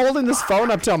 I'm holding this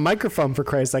phone up to a microphone, for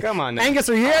Christ's sake. Come on now. Angus,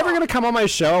 are you ever going to come on my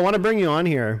show? I want to bring you on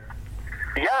here.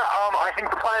 Yeah, I think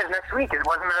the plan is next week. It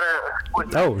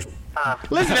wasn't that Oh.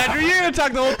 Listen, Andrew, you're gonna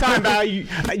talk the whole time about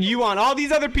you want all these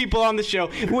other people on the show.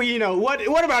 Well, you know what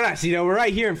about us? You know, we're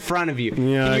right here in front of you.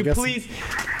 Yeah, Can I you guess- please?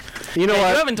 You know Hey, what?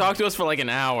 you haven't talked to us for like an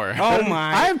hour. Oh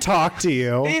my! I have talked to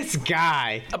you. This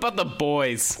guy. About the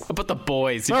boys. You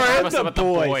All can right, tell us about the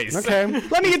boys. Okay.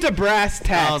 Let me get to brass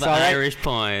tacks. Oh, the all right? Irish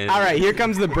point. All right, here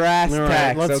comes the brass All right,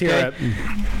 tacks. let's okay? hear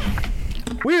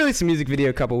it. We released a music video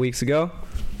a couple weeks ago.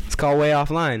 It's called Way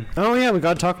Offline. Oh, yeah, we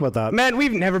got to talk about that. Man,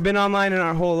 we've never been online in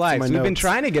our whole lives. my We've been notes.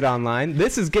 trying to get online.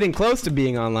 This is getting close to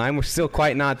being online. We're still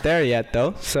quite not there yet,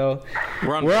 though. So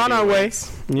We're on our way.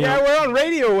 waves. Yeah, we're on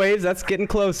radio waves. That's getting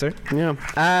closer. Yeah.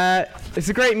 It's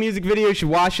a great music video. You should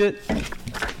watch it.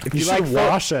 If You should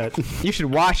wash it. You should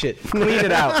wash it. Clean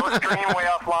it out. stream Way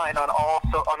Offline on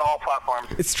all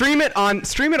platforms. Stream it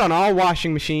on all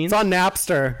washing machines. It's on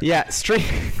Napster. Yeah, stream.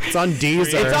 It's on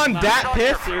Deezer. It's on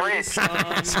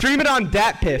DatPiff. Stream it on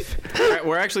DatPiff.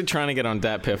 We're actually trying to get on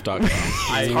datpiff.com.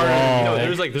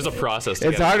 There's a process. To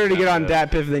It's get harder to get on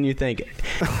that. DatPiff than you think.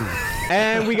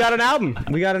 And we got an album.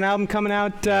 We got an album coming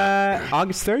out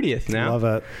August 30th now. Love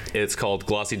it. It's called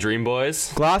Glossy Dream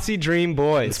Boys. Glossy Dream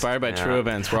Boys. Inspired by true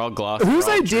events. We're all glossy. Whose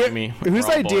we're all idea? dreamy, Whose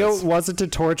we're all idea boys. was it to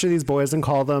torture these boys and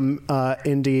call them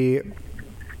indie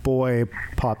boy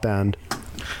pop band?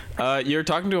 You're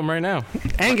talking to him right now.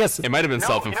 Angus. It might have been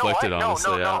self-inflicted,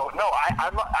 honestly. No.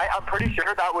 I'm pretty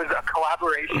sure that was a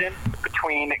collaboration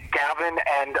between Gavin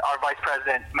and our vice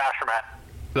president, Masherman.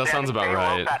 That sounds about they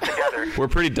right. wrote that together. We're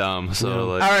pretty dumb, so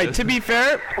like. All right, to be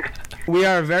fair, we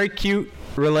are a very cute,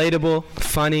 relatable,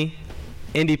 funny,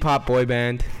 indie pop boy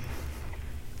band.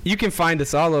 You can find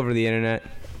us all over the internet.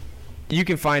 You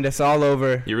can find us all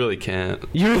over. You really can't.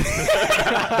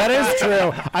 That is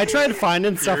true. I tried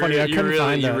finding stuff on you. I couldn't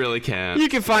find it. You really can't. You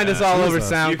can find us all over You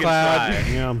can SoundCloud. try.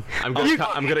 Yeah. I'm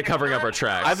good at covering up our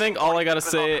tracks. I think all I gotta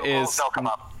say is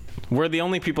we're the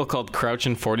only people called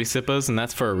Crouchin' 40 Sippas, and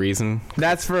that's for a reason.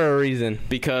 That's for a reason.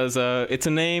 Because it's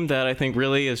a name that I think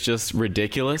really is just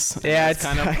ridiculous. Yeah, it's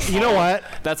kind of. You know what?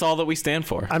 That's all that we stand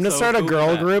for. I'm gonna So start a Google girl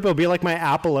that. group. It'll be like my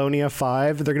Apollonia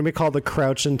 5. They're gonna be called the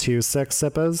Crouchin' 26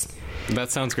 Sippas.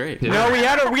 That sounds great. No, we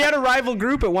had a rival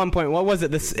group at one point. What was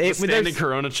it? The standing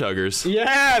Corona chuggers.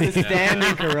 Yeah, the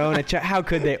standing Corona. How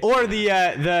could they? Or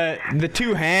the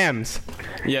two hams.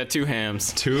 Yeah, two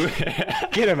hams.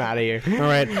 Get them out of here. All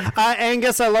right,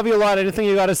 Angus, I love you a lot. Anything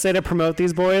you got to say to promote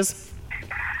these boys?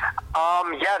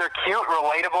 Yeah, they're cute,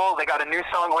 relatable. They got a new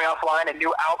song, Way Offline, a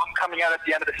new album coming out at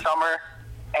the end of the summer.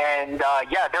 And,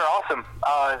 yeah, they're awesome.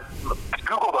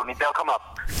 Google them. They'll come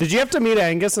up. Did you have to meet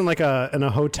Angus in a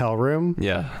hotel room?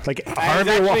 Yeah. Like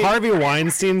Harvey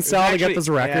Weinstein style to get this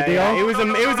record deal? Yeah. It was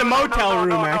a motel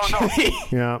room, actually.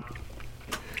 Yeah.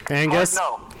 Angus?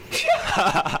 No.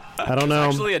 I don't know.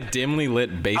 It's actually a dimly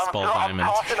lit baseball diamond.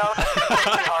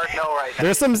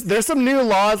 There's some new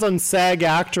laws on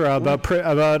SAG-AFTRA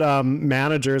about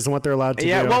managers and what they're allowed to do.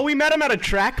 Yeah, well, we met him at a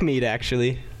track meet,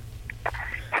 actually.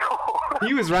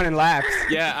 He was running laps.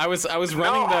 Yeah, I was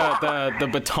running the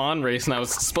baton race, and I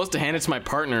was supposed to hand it to my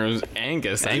partner, it was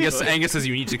Angus. Angus says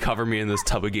you need to cover me in this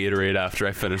tub of Gatorade after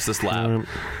I finish this lap.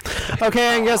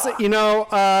 Okay, Angus,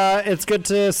 it's good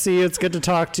to see you. It's good to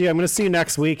talk to you. I'm going to see you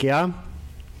next week, yeah?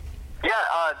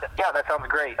 Yeah, that sounds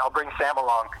great. I'll bring Sam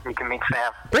along. You can meet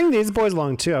Sam. Bring these boys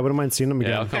along, too. I wouldn't mind seeing them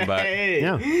again. Yeah, I'll come back.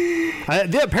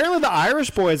 Yeah. Apparently the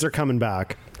Irish boys are coming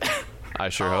back. I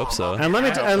sure hope so. And let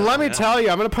me tell you,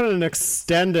 I'm going to put in an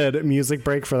extended music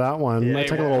break for that one. Yeah, Might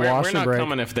take a little we're washing not break.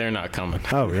 coming if they're not coming.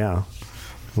 Oh, yeah.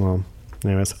 Well,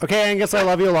 anyways. Okay, Angus, I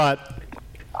love you a lot.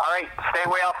 All right, stay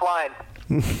way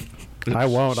offline. I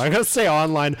won't. I'm going to stay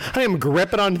online. I am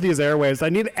gripping onto these airwaves. I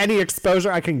need any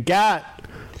exposure I can get.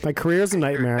 My career's a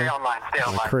nightmare. Stay online.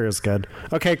 My career's good.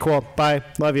 Okay, cool. Bye.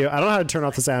 Love you. I don't know how to turn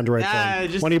off this Android phone.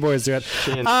 One of you boys do it.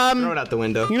 Throw it out the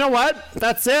window. You know what?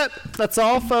 That's it. That's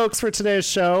all, folks, for today's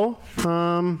show. It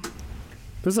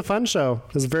was a fun show.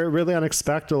 It was really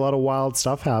unexpected. A lot of wild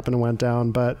stuff happened and went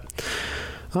down, but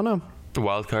I don't know.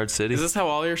 Wildcard City. Is this how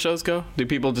all your shows go? Do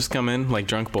people just come in like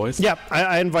drunk boys? Yep.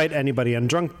 I invite anybody in.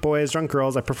 Drunk boys, drunk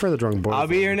girls. I prefer the drunk boys. I'll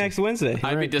be here next Wednesday.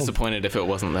 I'd be disappointed if it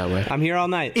wasn't that way. I'm here all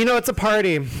night. You know, it's a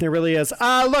party. It really is.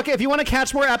 Look, if you want to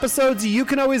catch more episodes, you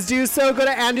can always do so. Go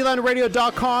to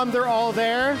andylandradio.com. They're all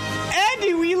there.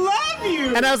 Andy, we love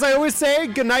you. And as I always say,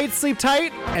 good night, sleep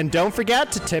tight, and don't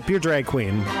forget to tip your drag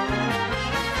queen.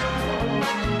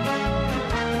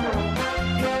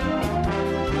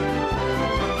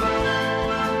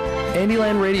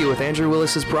 Andyland Radio with Andrew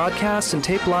Willis is broadcast and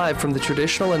taped live from the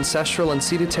traditional, ancestral,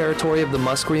 unceded territory of the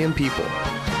Musqueam people.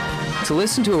 To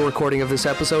listen to a recording of this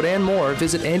episode and more,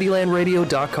 visit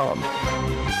andylandradio.com.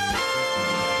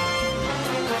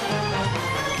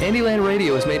 Andyland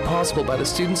Radio is made possible by the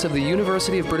students of the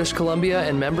University of British Columbia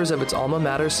and members of its alma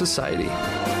mater society.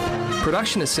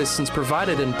 Production assistance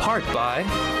provided in part by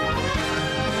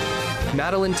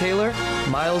Madeline Taylor,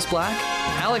 Miles Black,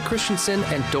 Alec Christensen,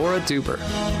 and Dora Duber.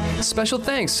 Special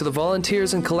thanks to the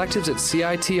volunteers and collectives at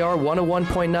CITR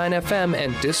 101.9 FM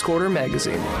and Discorder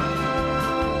Magazine.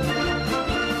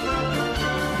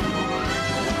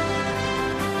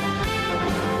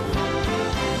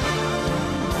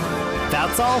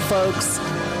 That's all, folks.